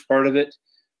research part of it.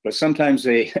 But sometimes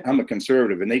I'm a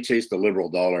conservative, and they chase the liberal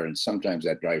dollar, and sometimes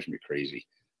that drives me crazy.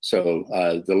 So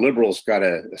the liberals got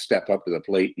to step up to the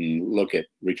plate and look at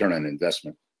return on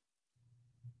investment.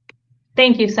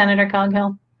 Thank you, Senator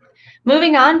Coghill.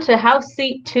 Moving on to House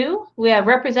Seat 2, we have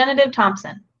Representative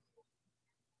Thompson.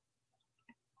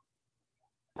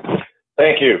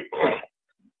 Thank you.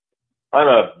 I'm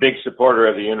a big supporter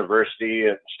of the university,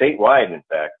 statewide, in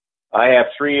fact. I have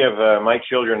 3 of my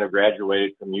children have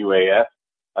graduated from UAF.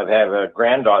 I have a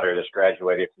granddaughter that's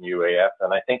graduated from UAF,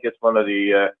 and I think it's one of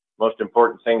the most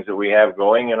important things that we have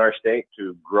going in our state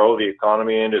to grow the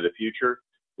economy into the future.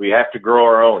 We have to grow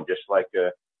our own, just like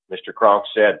Mr. Kronk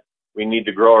said. We need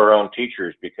to grow our own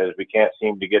teachers because we can't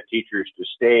seem to get teachers to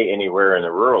stay anywhere in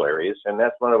the rural areas, and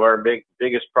that's one of our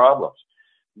biggest problems.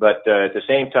 But at the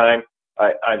same time,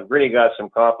 I've really got some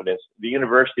confidence. The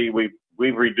university,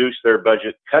 we've reduced their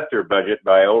budget, cut their budget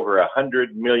by over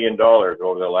 $100 million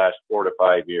over the last 4 to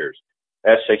 5 years.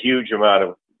 That's a huge amount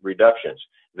of reductions.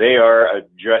 They are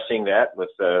addressing that with,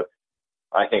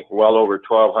 I think, well over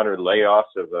 1,200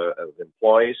 layoffs of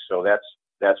employees. So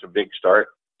that's a big start.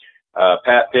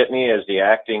 Pat Pitney, as the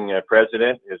acting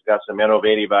president, has got some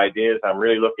innovative ideas. I'm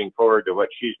really looking forward to what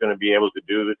she's going to be able to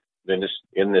do in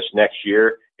this next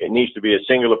year. It needs to be a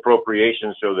single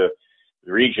appropriation so the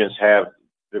regions have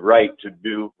the right to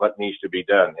do what needs to be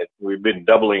done. We've been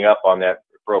doubling up on that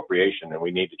appropriation, and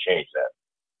we need to change that.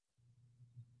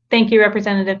 Thank you,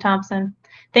 Representative Thompson.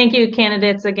 Thank you,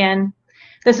 candidates, again.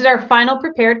 This is our final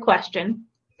prepared question.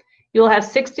 You will have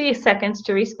 60 seconds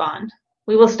to respond.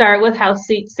 We will start with House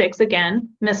Seat 6 again,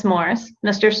 Ms. Morris,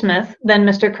 Mr. Smith, then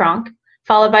Mr. Cronk,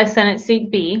 followed by Senate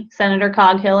Seat B, Senator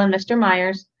Coghill and Mr.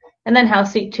 Myers, and then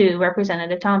House Seat 2,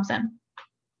 Representative Thompson.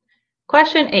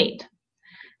 Question 8.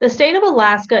 The state of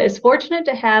Alaska is fortunate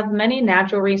to have many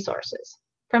natural resources,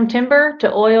 from timber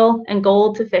to oil and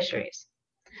gold to fisheries.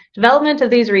 Development of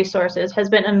these resources has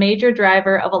been a major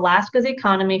driver of Alaska's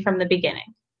economy from the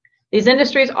beginning. These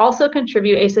industries also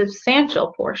contribute a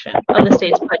substantial portion of the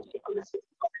state's budget.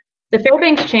 The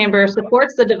Fairbanks Chamber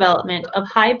supports the development of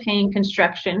high-paying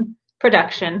construction,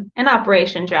 production, and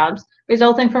operation jobs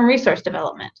resulting from resource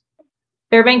development.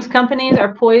 Fairbanks companies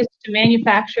are poised to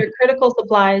manufacture critical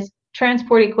supplies,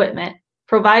 transport equipment,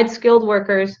 provide skilled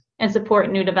workers, and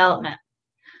support new development.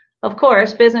 Of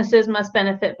course, businesses must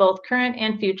benefit both current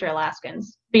and future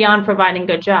Alaskans, beyond providing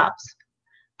good jobs.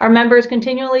 Our members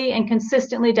continually and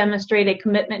consistently demonstrate a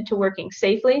commitment to working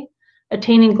safely,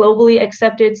 attaining globally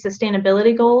accepted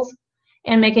sustainability goals,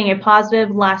 and making a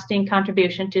positive, lasting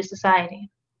contribution to society.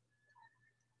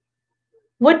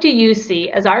 What do you see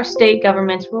as our state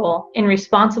government's role in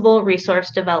responsible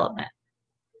resource development?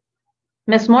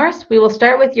 Ms. Morris, we will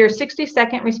start with your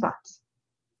 60-second response.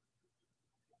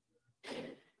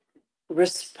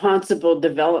 Responsible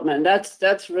development.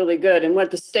 That's really good. And what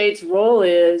the state's role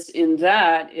is in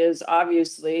that is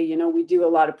obviously, you know, we do a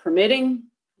lot of permitting,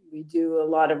 we do a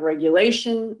lot of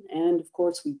regulation, and of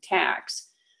course we tax.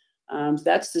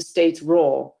 That's the state's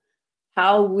role.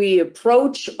 How we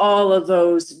approach all of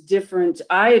those different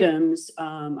items,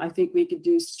 I think we could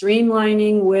do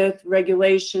streamlining with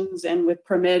regulations and with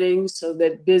permitting so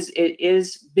that it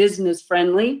is business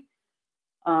friendly.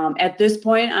 At this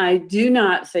point, I do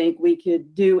not think we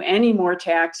could do any more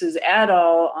taxes at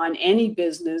all on any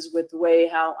business with the way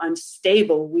how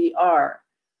unstable we are.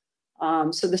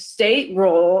 So the state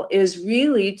role is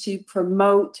really to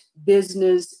promote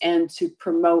business and to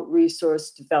promote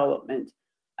resource development.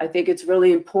 I think it's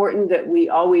really important that we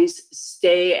always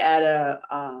stay at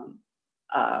an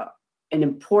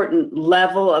important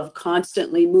level of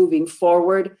constantly moving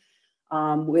forward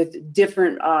with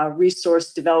different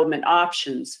resource development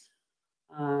options.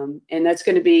 And that's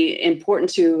going to be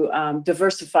important to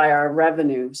diversify our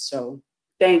revenue. So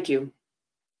thank you.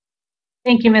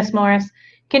 Thank you, Ms. Morris.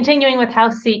 Continuing with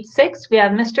House Seat 6, we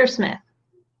have Mr. Smith.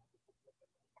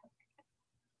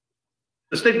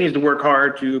 The state needs to work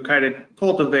hard to kind of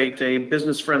cultivate a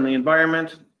business-friendly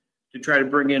environment, to try to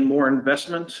bring in more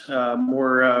investment,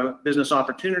 more business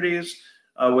opportunities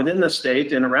within the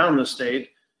state and around the state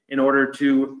in order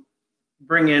to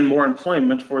bring in more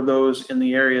employment for those in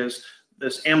the areas.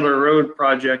 This Ambler Road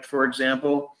project, for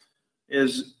example,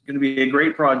 is going to be a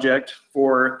great project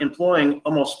for employing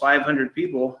almost 500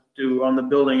 people on the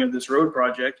building of this road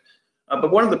project.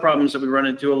 But one of the problems that we run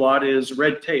into a lot is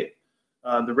red tape.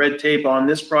 The red tape on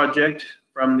this project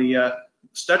from the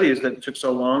studies that took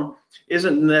so long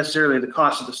isn't necessarily the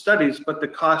cost of the studies, but the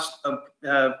cost of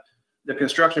the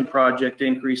construction project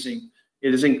increasing.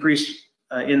 It has increased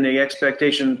in the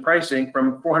expectation pricing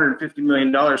from $450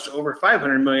 million to over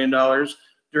 $500 million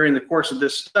during the course of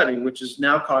this study, which has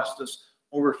now cost us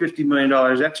over $50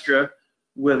 million extra,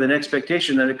 with an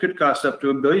expectation that it could cost up to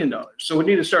 $1 billion. So we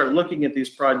need to start looking at these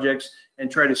projects and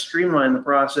try to streamline the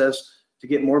process to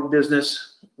get more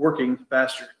business working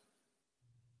faster.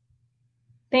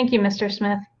 Thank you, Mr.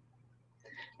 Smith.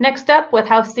 Next up, with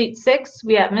House Seat 6,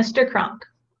 we have Mr. Cronk.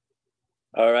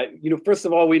 All right. First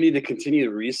of all, we need to continue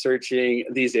researching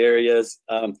these areas.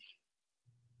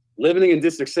 Living in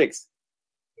District 6,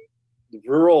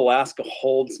 rural Alaska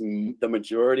holds the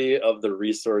majority of the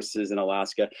resources in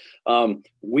Alaska.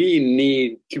 We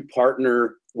need to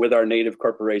partner with our native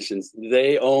corporations.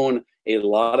 They own a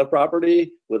lot of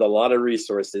property with a lot of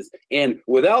resources. And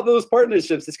without those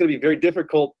partnerships, it's going to be very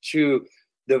difficult to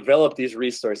develop these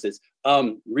resources.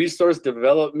 Resource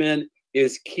development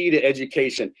is key to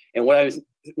education. And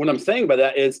what I'm saying by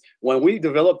that is when we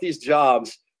develop these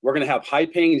jobs, we're going to have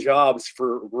high-paying jobs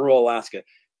for rural Alaska.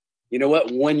 You know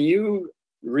what? When you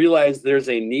realize there's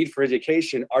a need for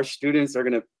education, our students are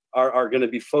going to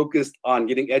be focused on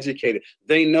getting educated.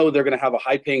 They know they're going to have a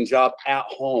high-paying job at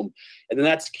home, and then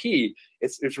that's key.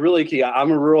 It's really key.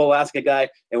 I'm a rural Alaska guy,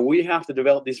 and we have to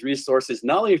develop these resources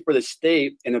not only for the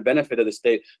state and the benefit of the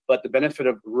state, but the benefit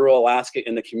of rural Alaska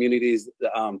and the communities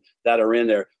that are in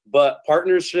there. But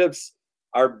partnerships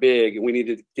are big, and we need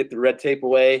to get the red tape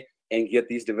away and get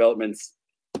these developments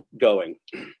going.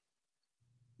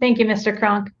 Thank you, Mr.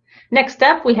 Cronk. Next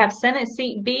up, we have Senate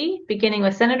Seat B, beginning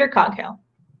with Senator Coghill.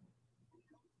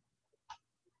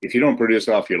 If you don't produce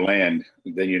off your land,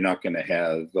 then you're not going to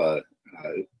have a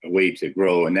way to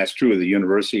grow. And that's true of the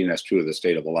university, and that's true of the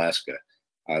state of Alaska.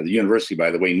 The university,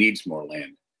 by the way, needs more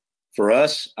land. For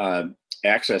us,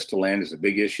 access to land is a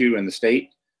big issue in the state,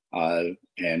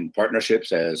 and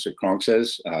partnerships, as Kronk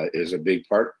says, is a big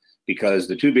part, because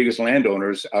the two biggest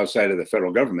landowners outside of the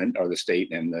federal government are the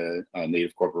state and the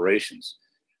native corporations.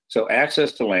 So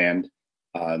access to land,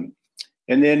 and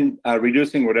then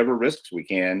reducing whatever risks we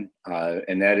can,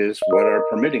 and that is what our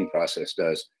permitting process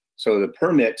does. So the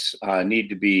permits need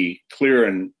to be clear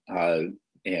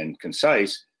and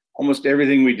concise. Almost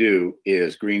everything we do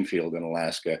is greenfield in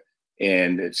Alaska,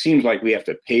 and it seems like we have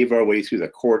to pave our way through the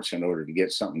courts in order to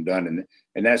get something done,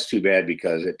 and that's too bad,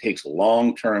 because it takes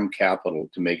long-term capital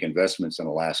to make investments in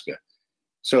Alaska.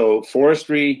 So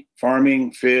forestry,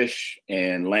 farming, fish,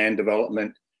 and land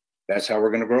development, that's how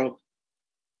we're going to grow.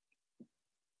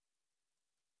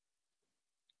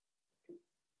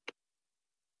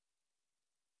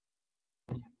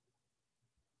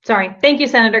 Sorry. Thank you,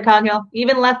 Senator Coghill.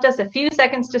 Even left us a few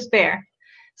seconds to spare.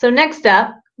 So next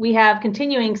up, we have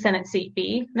continuing Senate Seat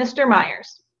B, Mr.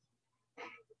 Myers.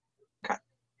 Okay.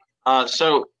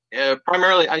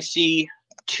 Primarily, I see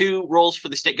two roles for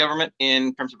the state government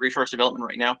in terms of resource development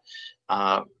right now.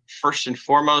 First and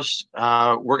foremost,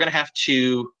 we're going to have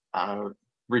to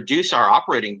reduce our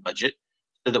operating budget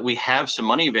so that we have some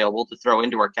money available to throw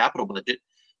into our capital budget,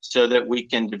 so that we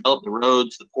can develop the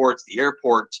roads, the ports, the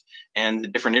airports, and the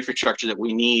different infrastructure that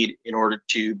we need in order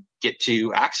to get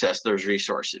to access those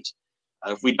resources.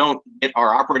 If we don't get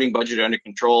our operating budget under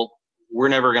control, we're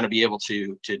never going to be able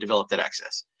to develop that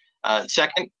access.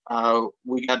 Second,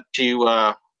 we got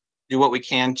to do what we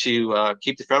can to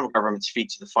keep the federal government's feet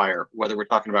to the fire, whether we're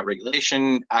talking about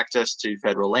regulation, access to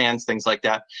federal lands, things like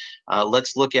that.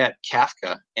 Let's look at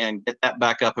CAFCA and get that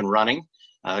back up and running.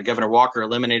 Governor Walker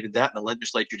eliminated that, and the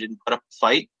legislature didn't put up a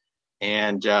fight.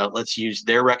 And let's use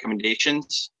their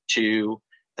recommendations to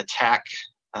attack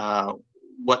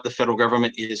what the federal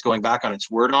government is going back on its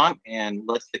word on. And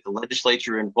let's get the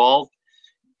legislature involved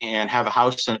and have a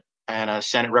House and a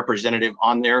Senate representative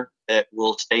on there that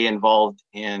will stay involved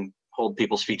and hold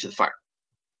people's feet to the fire.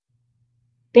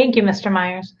 Thank you, Mr.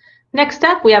 Myers. Next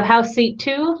up, we have House Seat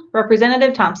 2,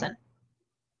 Representative Thompson.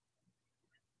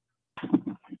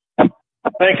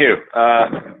 Thank you.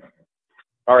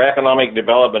 Our economic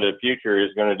development of the future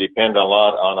is going to depend a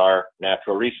lot on our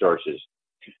natural resources.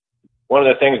 One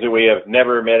of the things that we have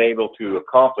never been able to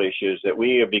accomplish is that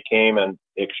we have become an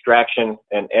extraction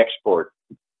and export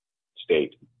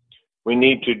state. We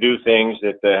need to do things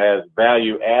that has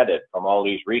value added from all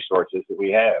these resources that we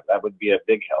have. That would be a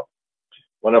big help.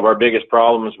 One of our biggest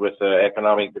problems with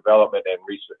economic development and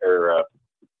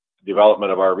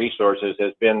development of our resources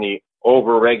has been the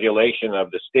over-regulation of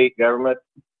the state government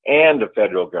and the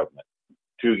federal government.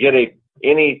 To get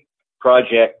any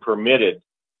project permitted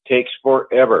takes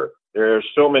forever. There are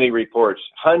so many reports,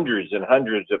 hundreds and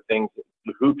hundreds of things,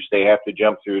 hoops they have to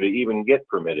jump through to even get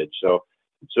permitted. So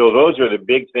those are the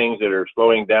big things that are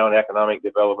slowing down economic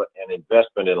development and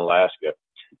investment in Alaska.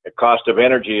 The cost of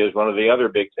energy is one of the other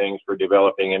big things for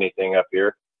developing anything up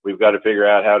here. We've got to figure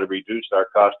out how to reduce our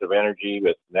cost of energy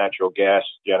with natural gas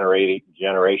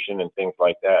generation and things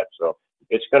like that. So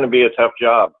it's going to be a tough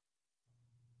job.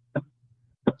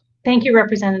 Thank you,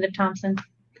 Representative Thompson.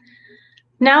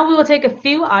 Now we will take a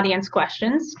few audience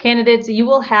questions. Candidates, you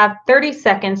will have 30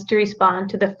 seconds to respond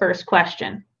to the first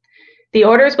question. The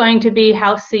order is going to be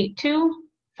House Seat 2,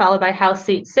 followed by House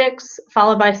Seat 6,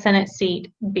 followed by Senate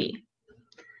Seat B.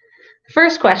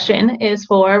 First question is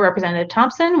for Representative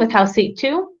Thompson with House Seat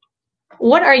 2.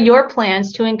 What are your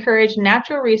plans to encourage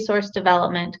natural resource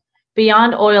development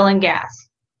beyond oil and gas?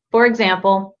 For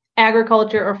example,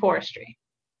 agriculture or forestry?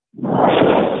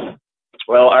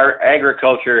 Well, our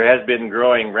agriculture has been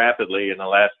growing rapidly in the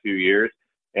last few years,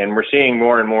 and we're seeing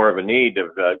more and more of a need of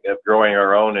growing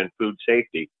our own and food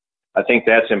safety. I think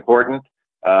that's important.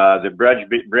 The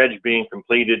bridge being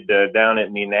completed down at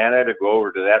Nenana to go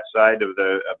over to that side of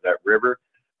that river.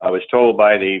 I was told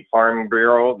by the Farm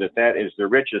Bureau that is the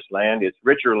richest land. It's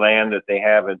richer land that they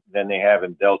have than they have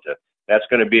in Delta. That's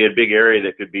going to be a big area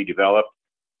that could be developed.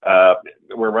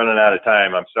 We're running out of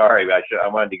time. I'm sorry. I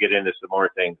wanted to get into some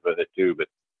more things with it too, but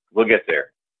we'll get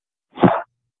there.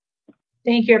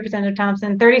 Thank you, Representative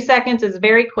Thompson. 30 seconds is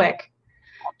very quick.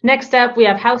 Next up, we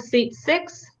have House Seat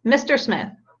 6, Mr. Smith.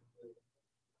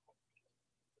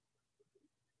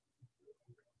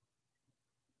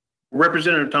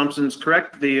 Representative Thompson's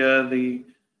correct. The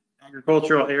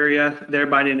agricultural area there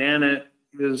by Nenana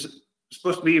is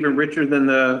supposed to be even richer than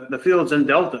the fields in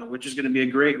Delta, which is going to be a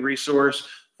great resource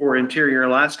for interior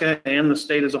Alaska and the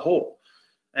state as a whole.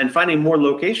 And finding more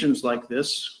locations like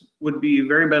this would be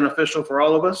very beneficial for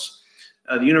all of us.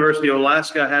 The University of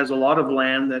Alaska has a lot of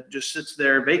land that just sits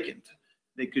there vacant.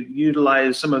 They could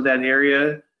utilize some of that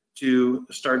area to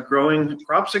start growing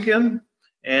crops again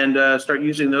and start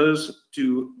using those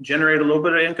to generate a little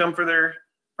bit of income for their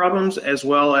problems, as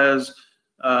well as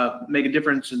make a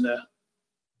difference in the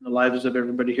lives of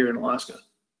everybody here in Alaska.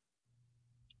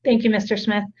 Thank you, Mr.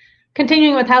 Smith.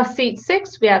 Continuing with House Seat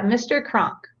 6, we have Mr.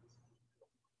 Cronk.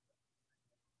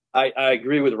 I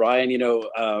agree with Ryan, you know,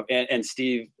 and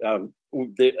Steve.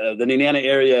 The Nenana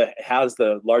area has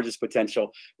the largest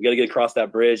potential. We got to get across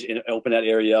that bridge and open that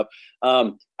area up.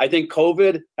 I think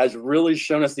COVID has really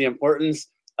shown us the importance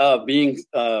of being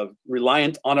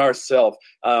reliant on ourselves.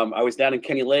 I was down in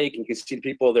Kenny Lake, and you can see the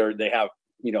people there. They have,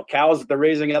 you know, cows that they're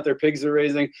raising out there, pigs they're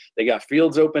raising. They got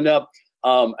fields opened up,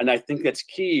 and I think that's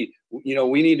key. You know,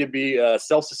 we need to be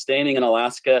self-sustaining in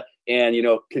Alaska, and you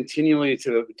know, continually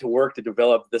to work to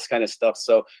develop this kind of stuff,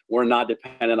 so we're not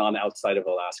dependent on outside of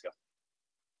Alaska.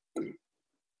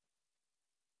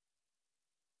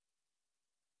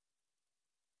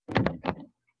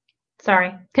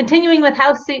 Sorry. Continuing with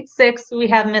House Seat 6, we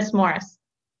have Ms. Morris.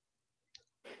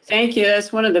 Thank you.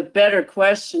 That's one of the better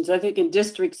questions. I think in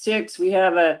District 6, we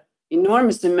have an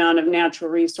enormous amount of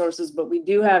natural resources, but we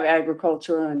do have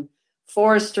agriculture and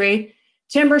forestry.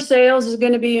 Timber sales is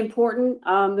going to be important.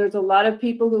 There's a lot of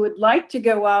people who would like to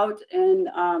go out and,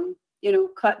 you know,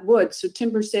 cut wood. So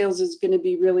timber sales is going to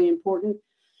be really important.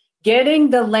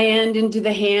 Getting the land into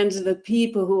the hands of the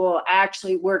people who will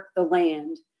actually work the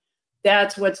land.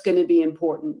 That's what's going to be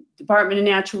important. Department of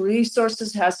Natural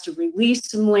Resources has to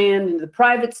release some land into the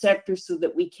private sector so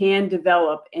that we can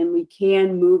develop and we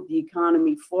can move the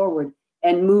economy forward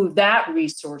and move that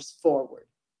resource forward.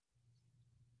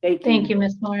 Thank you. Thank you,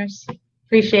 Ms. Morris.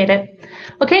 Appreciate it.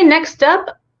 Okay, next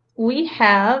up, we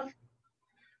have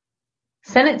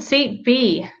Senate Seat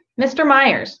B, Mr.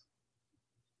 Myers.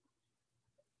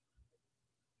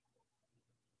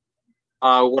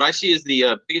 What I see as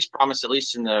the biggest promise, at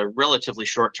least in the relatively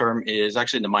short term, is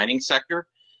actually in the mining sector,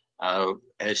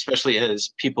 especially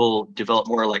as people develop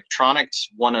more electronics.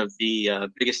 One of the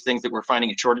biggest things that we're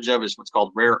finding a shortage of is what's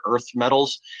called rare earth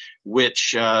metals,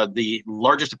 which the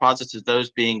largest deposits of those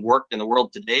being worked in the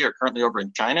world today are currently over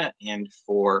in China. And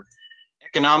for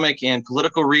economic and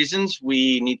political reasons,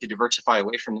 we need to diversify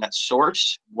away from that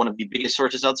source. One of the biggest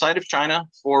sources outside of China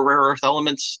for rare earth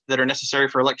elements that are necessary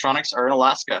for electronics are in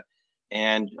Alaska.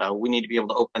 And we need to be able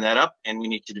to open that up, and we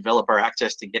need to develop our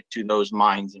access to get to those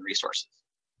mines and resources.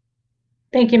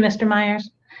 Thank you, Mr.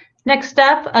 Myers. Next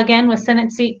up, again with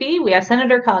Senate Seat B, we have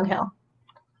Senator Coghill.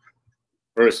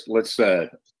 First, let's go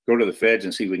to the feds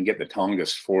and see if we can get the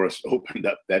Tongass forest opened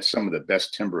up. That's some of the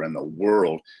best timber in the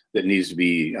world that needs to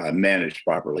be managed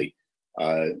properly.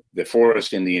 The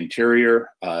forest in the interior,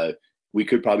 we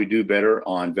could probably do better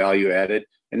on value added.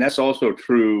 And that's also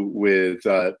true with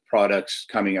products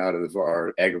coming out of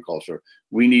our agriculture.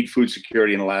 We need food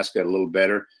security in Alaska a little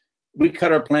better. We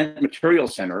cut our plant material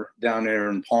center down there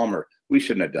in Palmer. We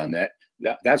shouldn't have done that.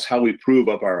 That's how we prove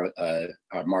up our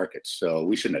markets. So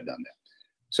we shouldn't have done that.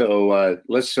 So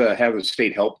let's have the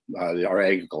state help our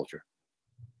agriculture.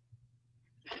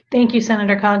 Thank you,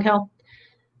 Senator Coghill.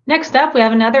 Next up, we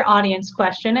have another audience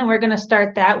question, and we're going to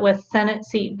start that with Senate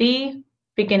Seat B,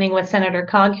 beginning with Senator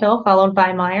Coghill, followed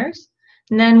by Myers.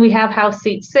 And then we have House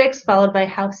Seat 6, followed by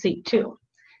House Seat 2.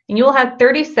 And you will have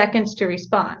 30 seconds to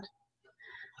respond.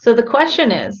 So the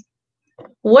question is,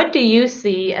 what do you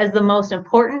see as the most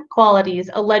important qualities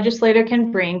a legislator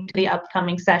can bring to the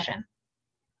upcoming session?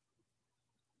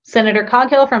 Senator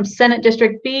Coghill from Senate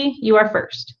District B, you are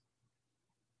first.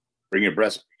 Bring your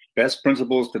best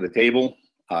principles to the table.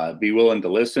 Be willing to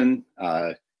listen.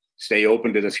 Stay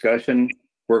open to discussion.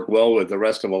 Work well with the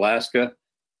rest of Alaska,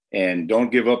 and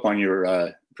don't give up on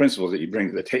your principles that you bring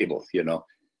to the table. You know,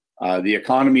 the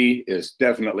economy is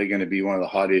definitely going to be one of the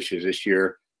hot issues this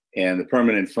year, and the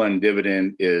permanent fund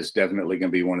dividend is definitely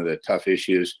going to be one of the tough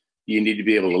issues. You need to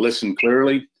be able to listen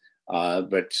clearly,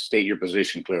 but state your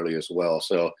position clearly as well.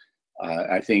 So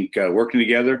I think working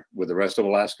together with the rest of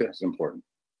Alaska is important.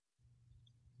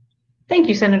 Thank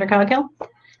you, Senator Coghill.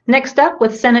 Next up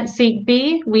with Senate Seat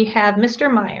B, we have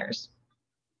Mr. Myers.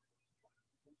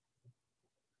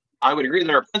 I would agree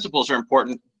that our principles are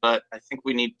important, but I think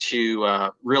we need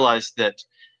to realize that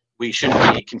we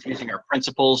shouldn't be confusing our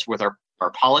principles with our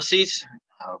policies.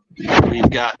 We've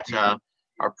got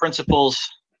our principles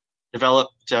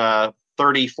developed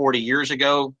 30, 40 years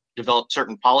ago, developed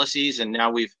certain policies, and now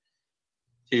we've,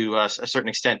 to a certain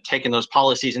extent, taken those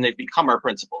policies and they've become our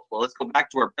principles. Well, let's go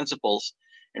back to our principles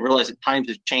and realize that times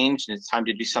have changed and it's time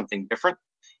to do something different.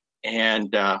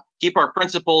 and keep our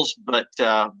principles, but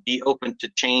be open to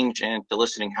change and to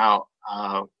listening how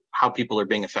people are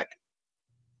being affected.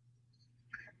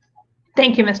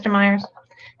 Thank you, Mr. Myers.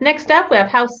 Next up, we have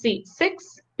House Seat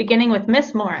 6, beginning with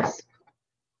Ms. Morris.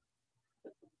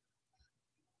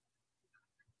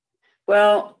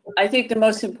 Well, I think the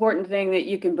most important thing that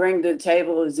you can bring to the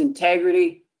table is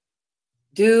integrity.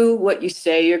 Do what you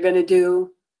say you're going to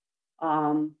do.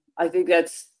 I think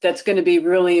that's going to be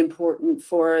really important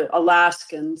for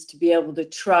Alaskans to be able to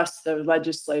trust their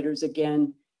legislators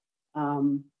again.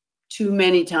 Too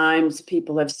many times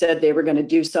people have said they were going to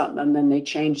do something and then they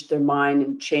changed their mind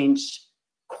and changed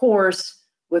course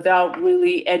without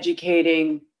really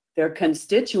educating their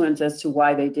constituents as to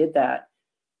why they did that.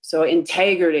 So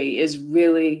integrity is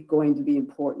really going to be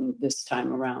important this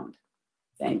time around.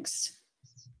 Thanks.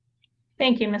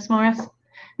 Thank you, Ms. Morris.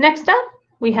 Next up,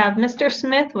 we have Mr.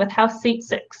 Smith with House Seat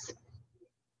 6.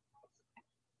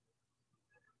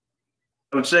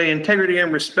 I would say integrity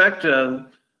and respect.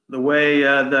 The way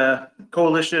the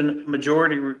coalition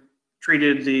majority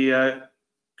treated the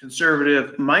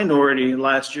conservative minority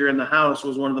last year in the House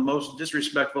was one of the most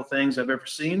disrespectful things I've ever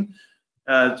seen.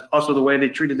 Also, the way they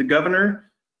treated the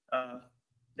governor,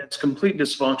 that's complete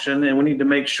dysfunction, and we need to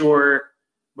make sure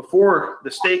before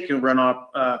the state can run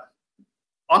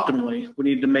optimally, we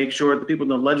need to make sure the people in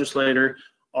the legislature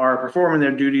are performing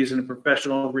their duties in a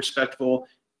professional, respectful,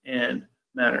 and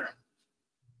manner.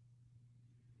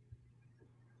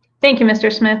 Thank you,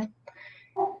 Mr. Smith.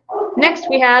 Next,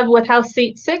 we have with House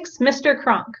Seat 6, Mr.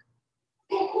 Kronk.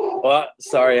 Well,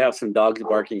 sorry, I have some dogs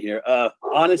barking here.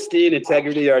 Honesty and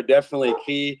integrity are definitely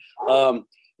key.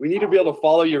 We need to be able to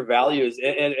follow your values.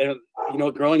 And you know,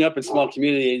 growing up in small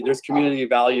community, there's community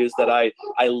values that I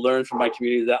learned from my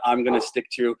community that I'm going to stick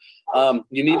to.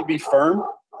 You need to be firm.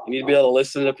 You need to be able to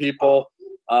listen to people.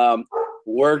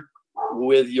 Work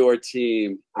with your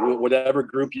team, whatever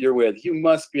group you're with. You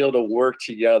must be able to work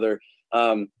together.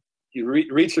 You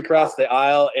reach across the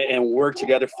aisle and work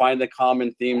together, find the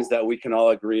common themes that we can all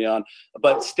agree on,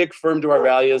 but stick firm to our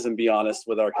values and be honest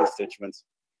with our constituents.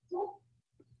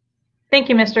 Thank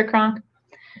you, Mr. Kronk.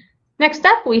 Next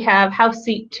up, we have House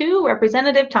Seat 2,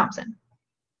 Representative Thompson.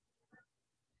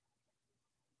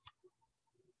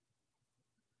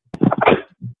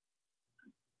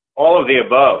 All of the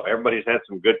above. Everybody's had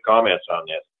some good comments on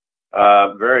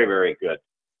this. Very, very good.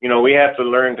 You know, we have to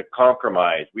learn to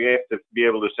compromise. We have to be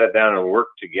able to sit down and work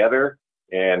together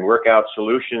and work out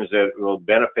solutions that will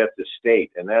benefit the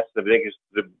state. And that's the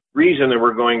reason that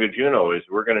we're going to Juneau is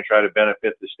we're going to try to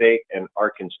benefit the state and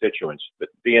our constituents, but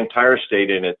the entire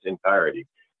state in its entirety.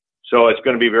 So it's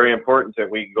going to be very important that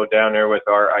we go down there with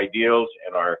our ideals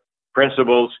and our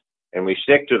principles and we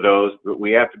stick to those, but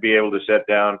we have to be able to sit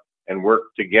down and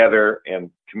work together and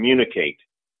communicate.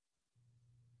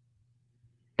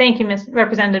 Thank you,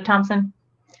 Representative Thompson.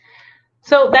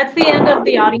 So that's the end of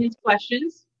the audience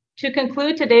questions. To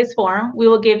conclude today's forum, we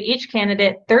will give each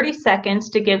candidate 30 seconds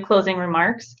to give closing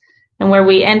remarks. And where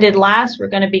we ended last, we're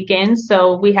going to begin.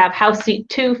 So we have House Seat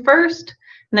 2 first,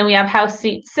 and then we have House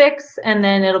Seat 6, and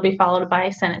then it'll be followed by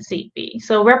Senate Seat B.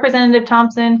 So Representative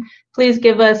Thompson, please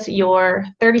give us your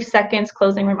 30 seconds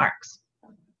closing remarks.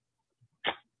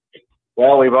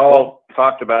 Well, we've all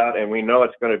talked about, and we know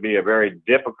it's going to be a very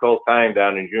difficult time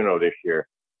down in Juneau this year.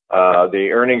 The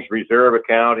earnings reserve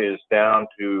account is down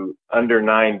to under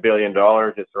 $9 billion.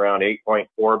 It's around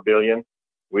 $8.4 billion.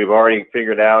 We've already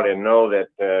figured out and know that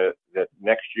that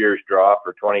next year's draw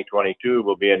for 2022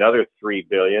 will be another $3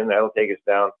 billion. That'll take us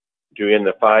down to in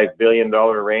the $5 billion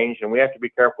range, and we have to be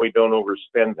careful we don't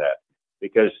overspend that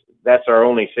because that's our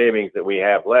only savings that we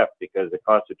have left because the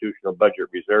Constitutional Budget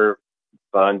Reserve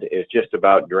Fund is just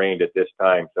about drained at this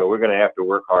time. So we're going to have to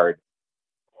work hard.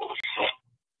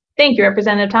 Thank you,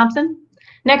 Representative Thompson.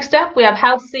 Next up, we have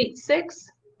House Seat 6,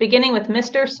 beginning with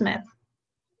Mr. Smith.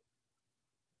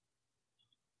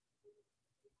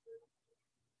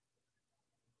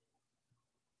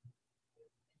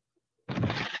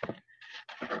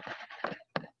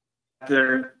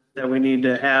 That we need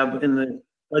to have in the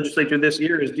legislature this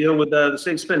year is deal with the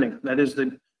state spending. That is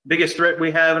the biggest threat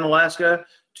we have in Alaska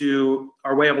to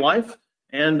our way of life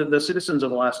and the citizens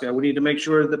of Alaska. We need to make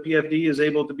sure the PFD is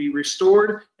able to be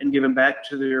restored and given back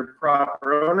to their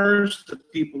proper owners, the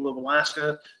people of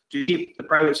Alaska, to keep the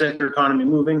private sector economy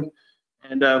moving.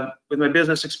 And with my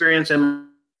business experience and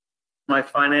my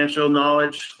financial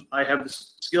knowledge, I have the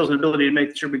skills and ability to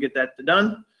make sure we get that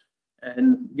done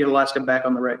and get Alaska back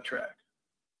on the right track.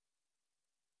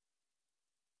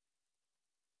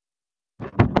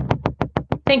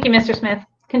 Thank you, Mr. Smith.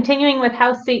 Continuing with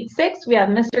House Seat 6, we have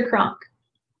Mr. Kronk.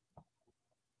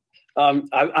 I'm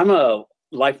a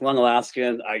lifelong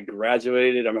Alaskan. I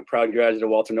graduated. I'm a proud graduate of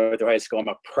Walter Northern High School. I'm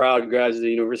a proud graduate of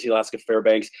the University of Alaska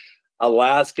Fairbanks.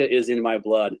 Alaska is in my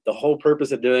blood. The whole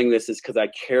purpose of doing this is because I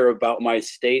care about my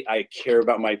state. I care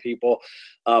about my people.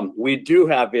 We do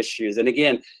have issues. And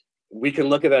again, we can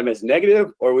look at them as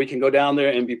negative, or we can go down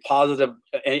there and be positive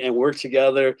and work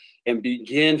together and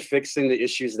begin fixing the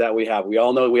issues that we have. We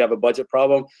all know we have a budget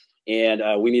problem, and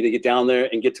we need to get down there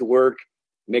and get to work,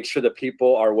 make sure the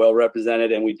people are well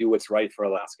represented, and we do what's right for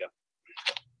Alaska.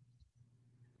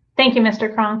 Thank you,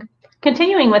 Mr. Cronk.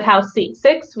 Continuing with House Seat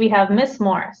 6, we have Ms.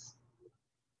 Morris.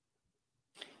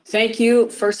 Thank you,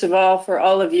 first of all, for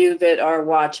all of you that are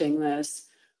watching this.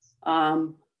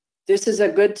 This is a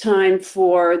good time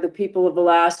for the people of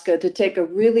Alaska to take a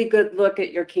really good look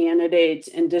at your candidates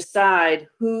and decide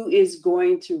who is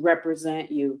going to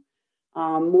represent you.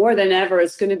 More than ever,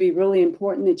 it's going to be really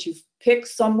important that you pick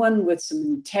someone with some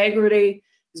integrity,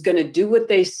 who's going to do what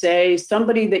they say,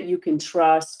 somebody that you can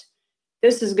trust.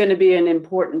 This is going to be an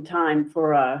important time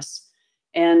for us.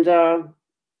 And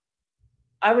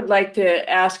I would like to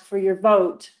ask for your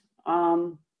vote.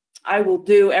 I will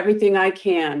do everything I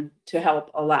can to help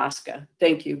Alaska.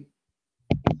 Thank you.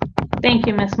 Thank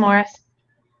you, Ms. Morris.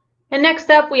 And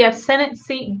next up, we have Senate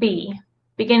Seat B,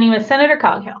 beginning with Senator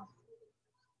Coghill.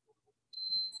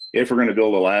 If we're going to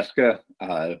build Alaska,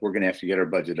 we're going to have to get our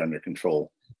budget under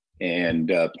control.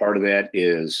 And part of that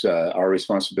is our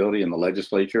responsibility in the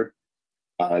legislature.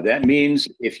 That means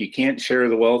if you can't share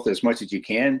the wealth as much as you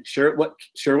can, share what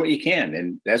you can.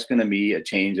 And that's going to be a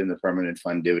change in the permanent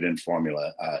fund dividend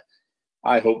formula.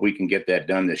 I hope we can get that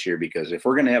done this year, because if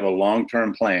we're going to have a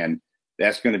long-term plan,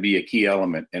 that's going to be a key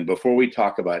element. And before we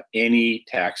talk about any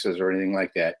taxes or anything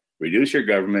like that, reduce your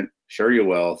government, share your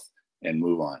wealth, and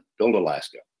move on. Build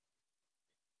Alaska.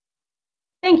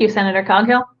 Thank you, Senator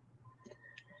Coghill.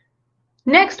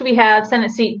 Next, we have Senate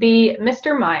Seat B,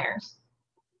 Mr. Myers.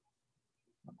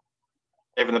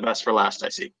 Saving the best for last, I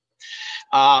see.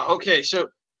 Okay, so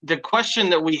the question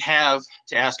that we have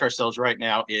to ask ourselves right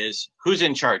now is, who's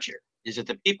in charge here? Is it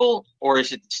the people, or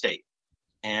is it the state?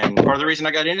 And part of the reason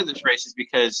I got into this race is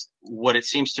because what it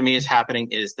seems to me is happening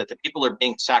is that the people are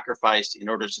being sacrificed in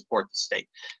order to support the state.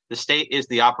 The state is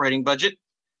the operating budget. To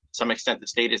some extent, the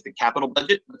state is the capital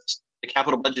budget. But the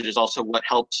capital budget is also what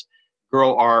helps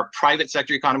grow our private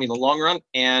sector economy in the long run,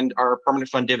 and our permanent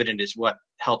fund dividend is what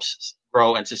helps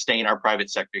grow and sustain our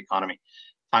private sector economy.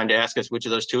 Time to ask us which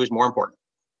of those two is more important.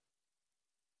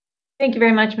 Thank you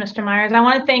very much, Mr. Myers. I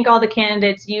want to thank all the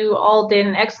candidates. You all did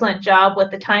an excellent job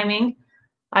with the timing.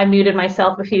 I muted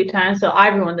myself a few times, so I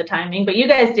ruined the timing, but you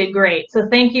guys did great. So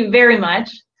thank you very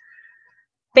much.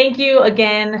 Thank you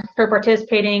again for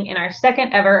participating in our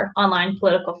second ever online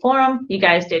political forum. You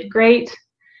guys did great.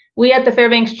 We at the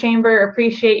Fairbanks Chamber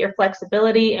appreciate your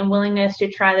flexibility and willingness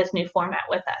to try this new format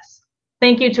with us.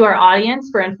 Thank you to our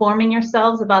audience for informing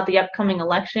yourselves about the upcoming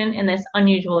election in this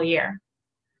unusual year.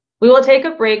 We will take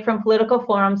a break from political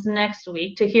forums next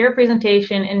week to hear a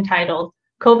presentation entitled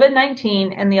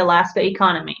COVID-19 and the Alaska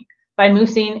Economy by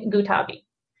Muhsin Gutabi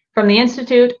from the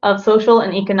Institute of Social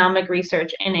and Economic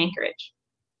Research in Anchorage.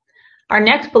 Our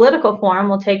next political forum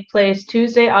will take place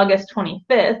Tuesday, August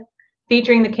 25th,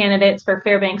 featuring the candidates for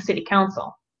Fairbanks City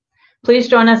Council. Please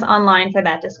join us online for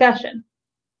that discussion.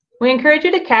 We encourage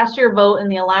you to cast your vote in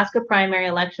the Alaska primary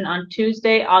election on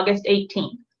Tuesday, August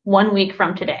 18th, 1 week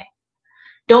from today.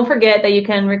 Don't forget that you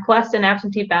can request an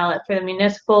absentee ballot for the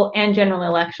municipal and general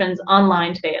elections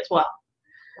online today as well.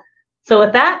 So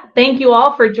with that, thank you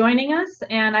all for joining us,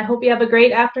 and I hope you have a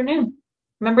great afternoon.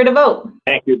 Remember to vote.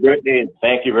 Thank you, Brittany, and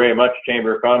thank you very much,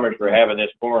 Chamber of Commerce, for having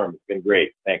this forum. It's been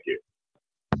great. Thank you.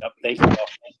 Yep, thank you all.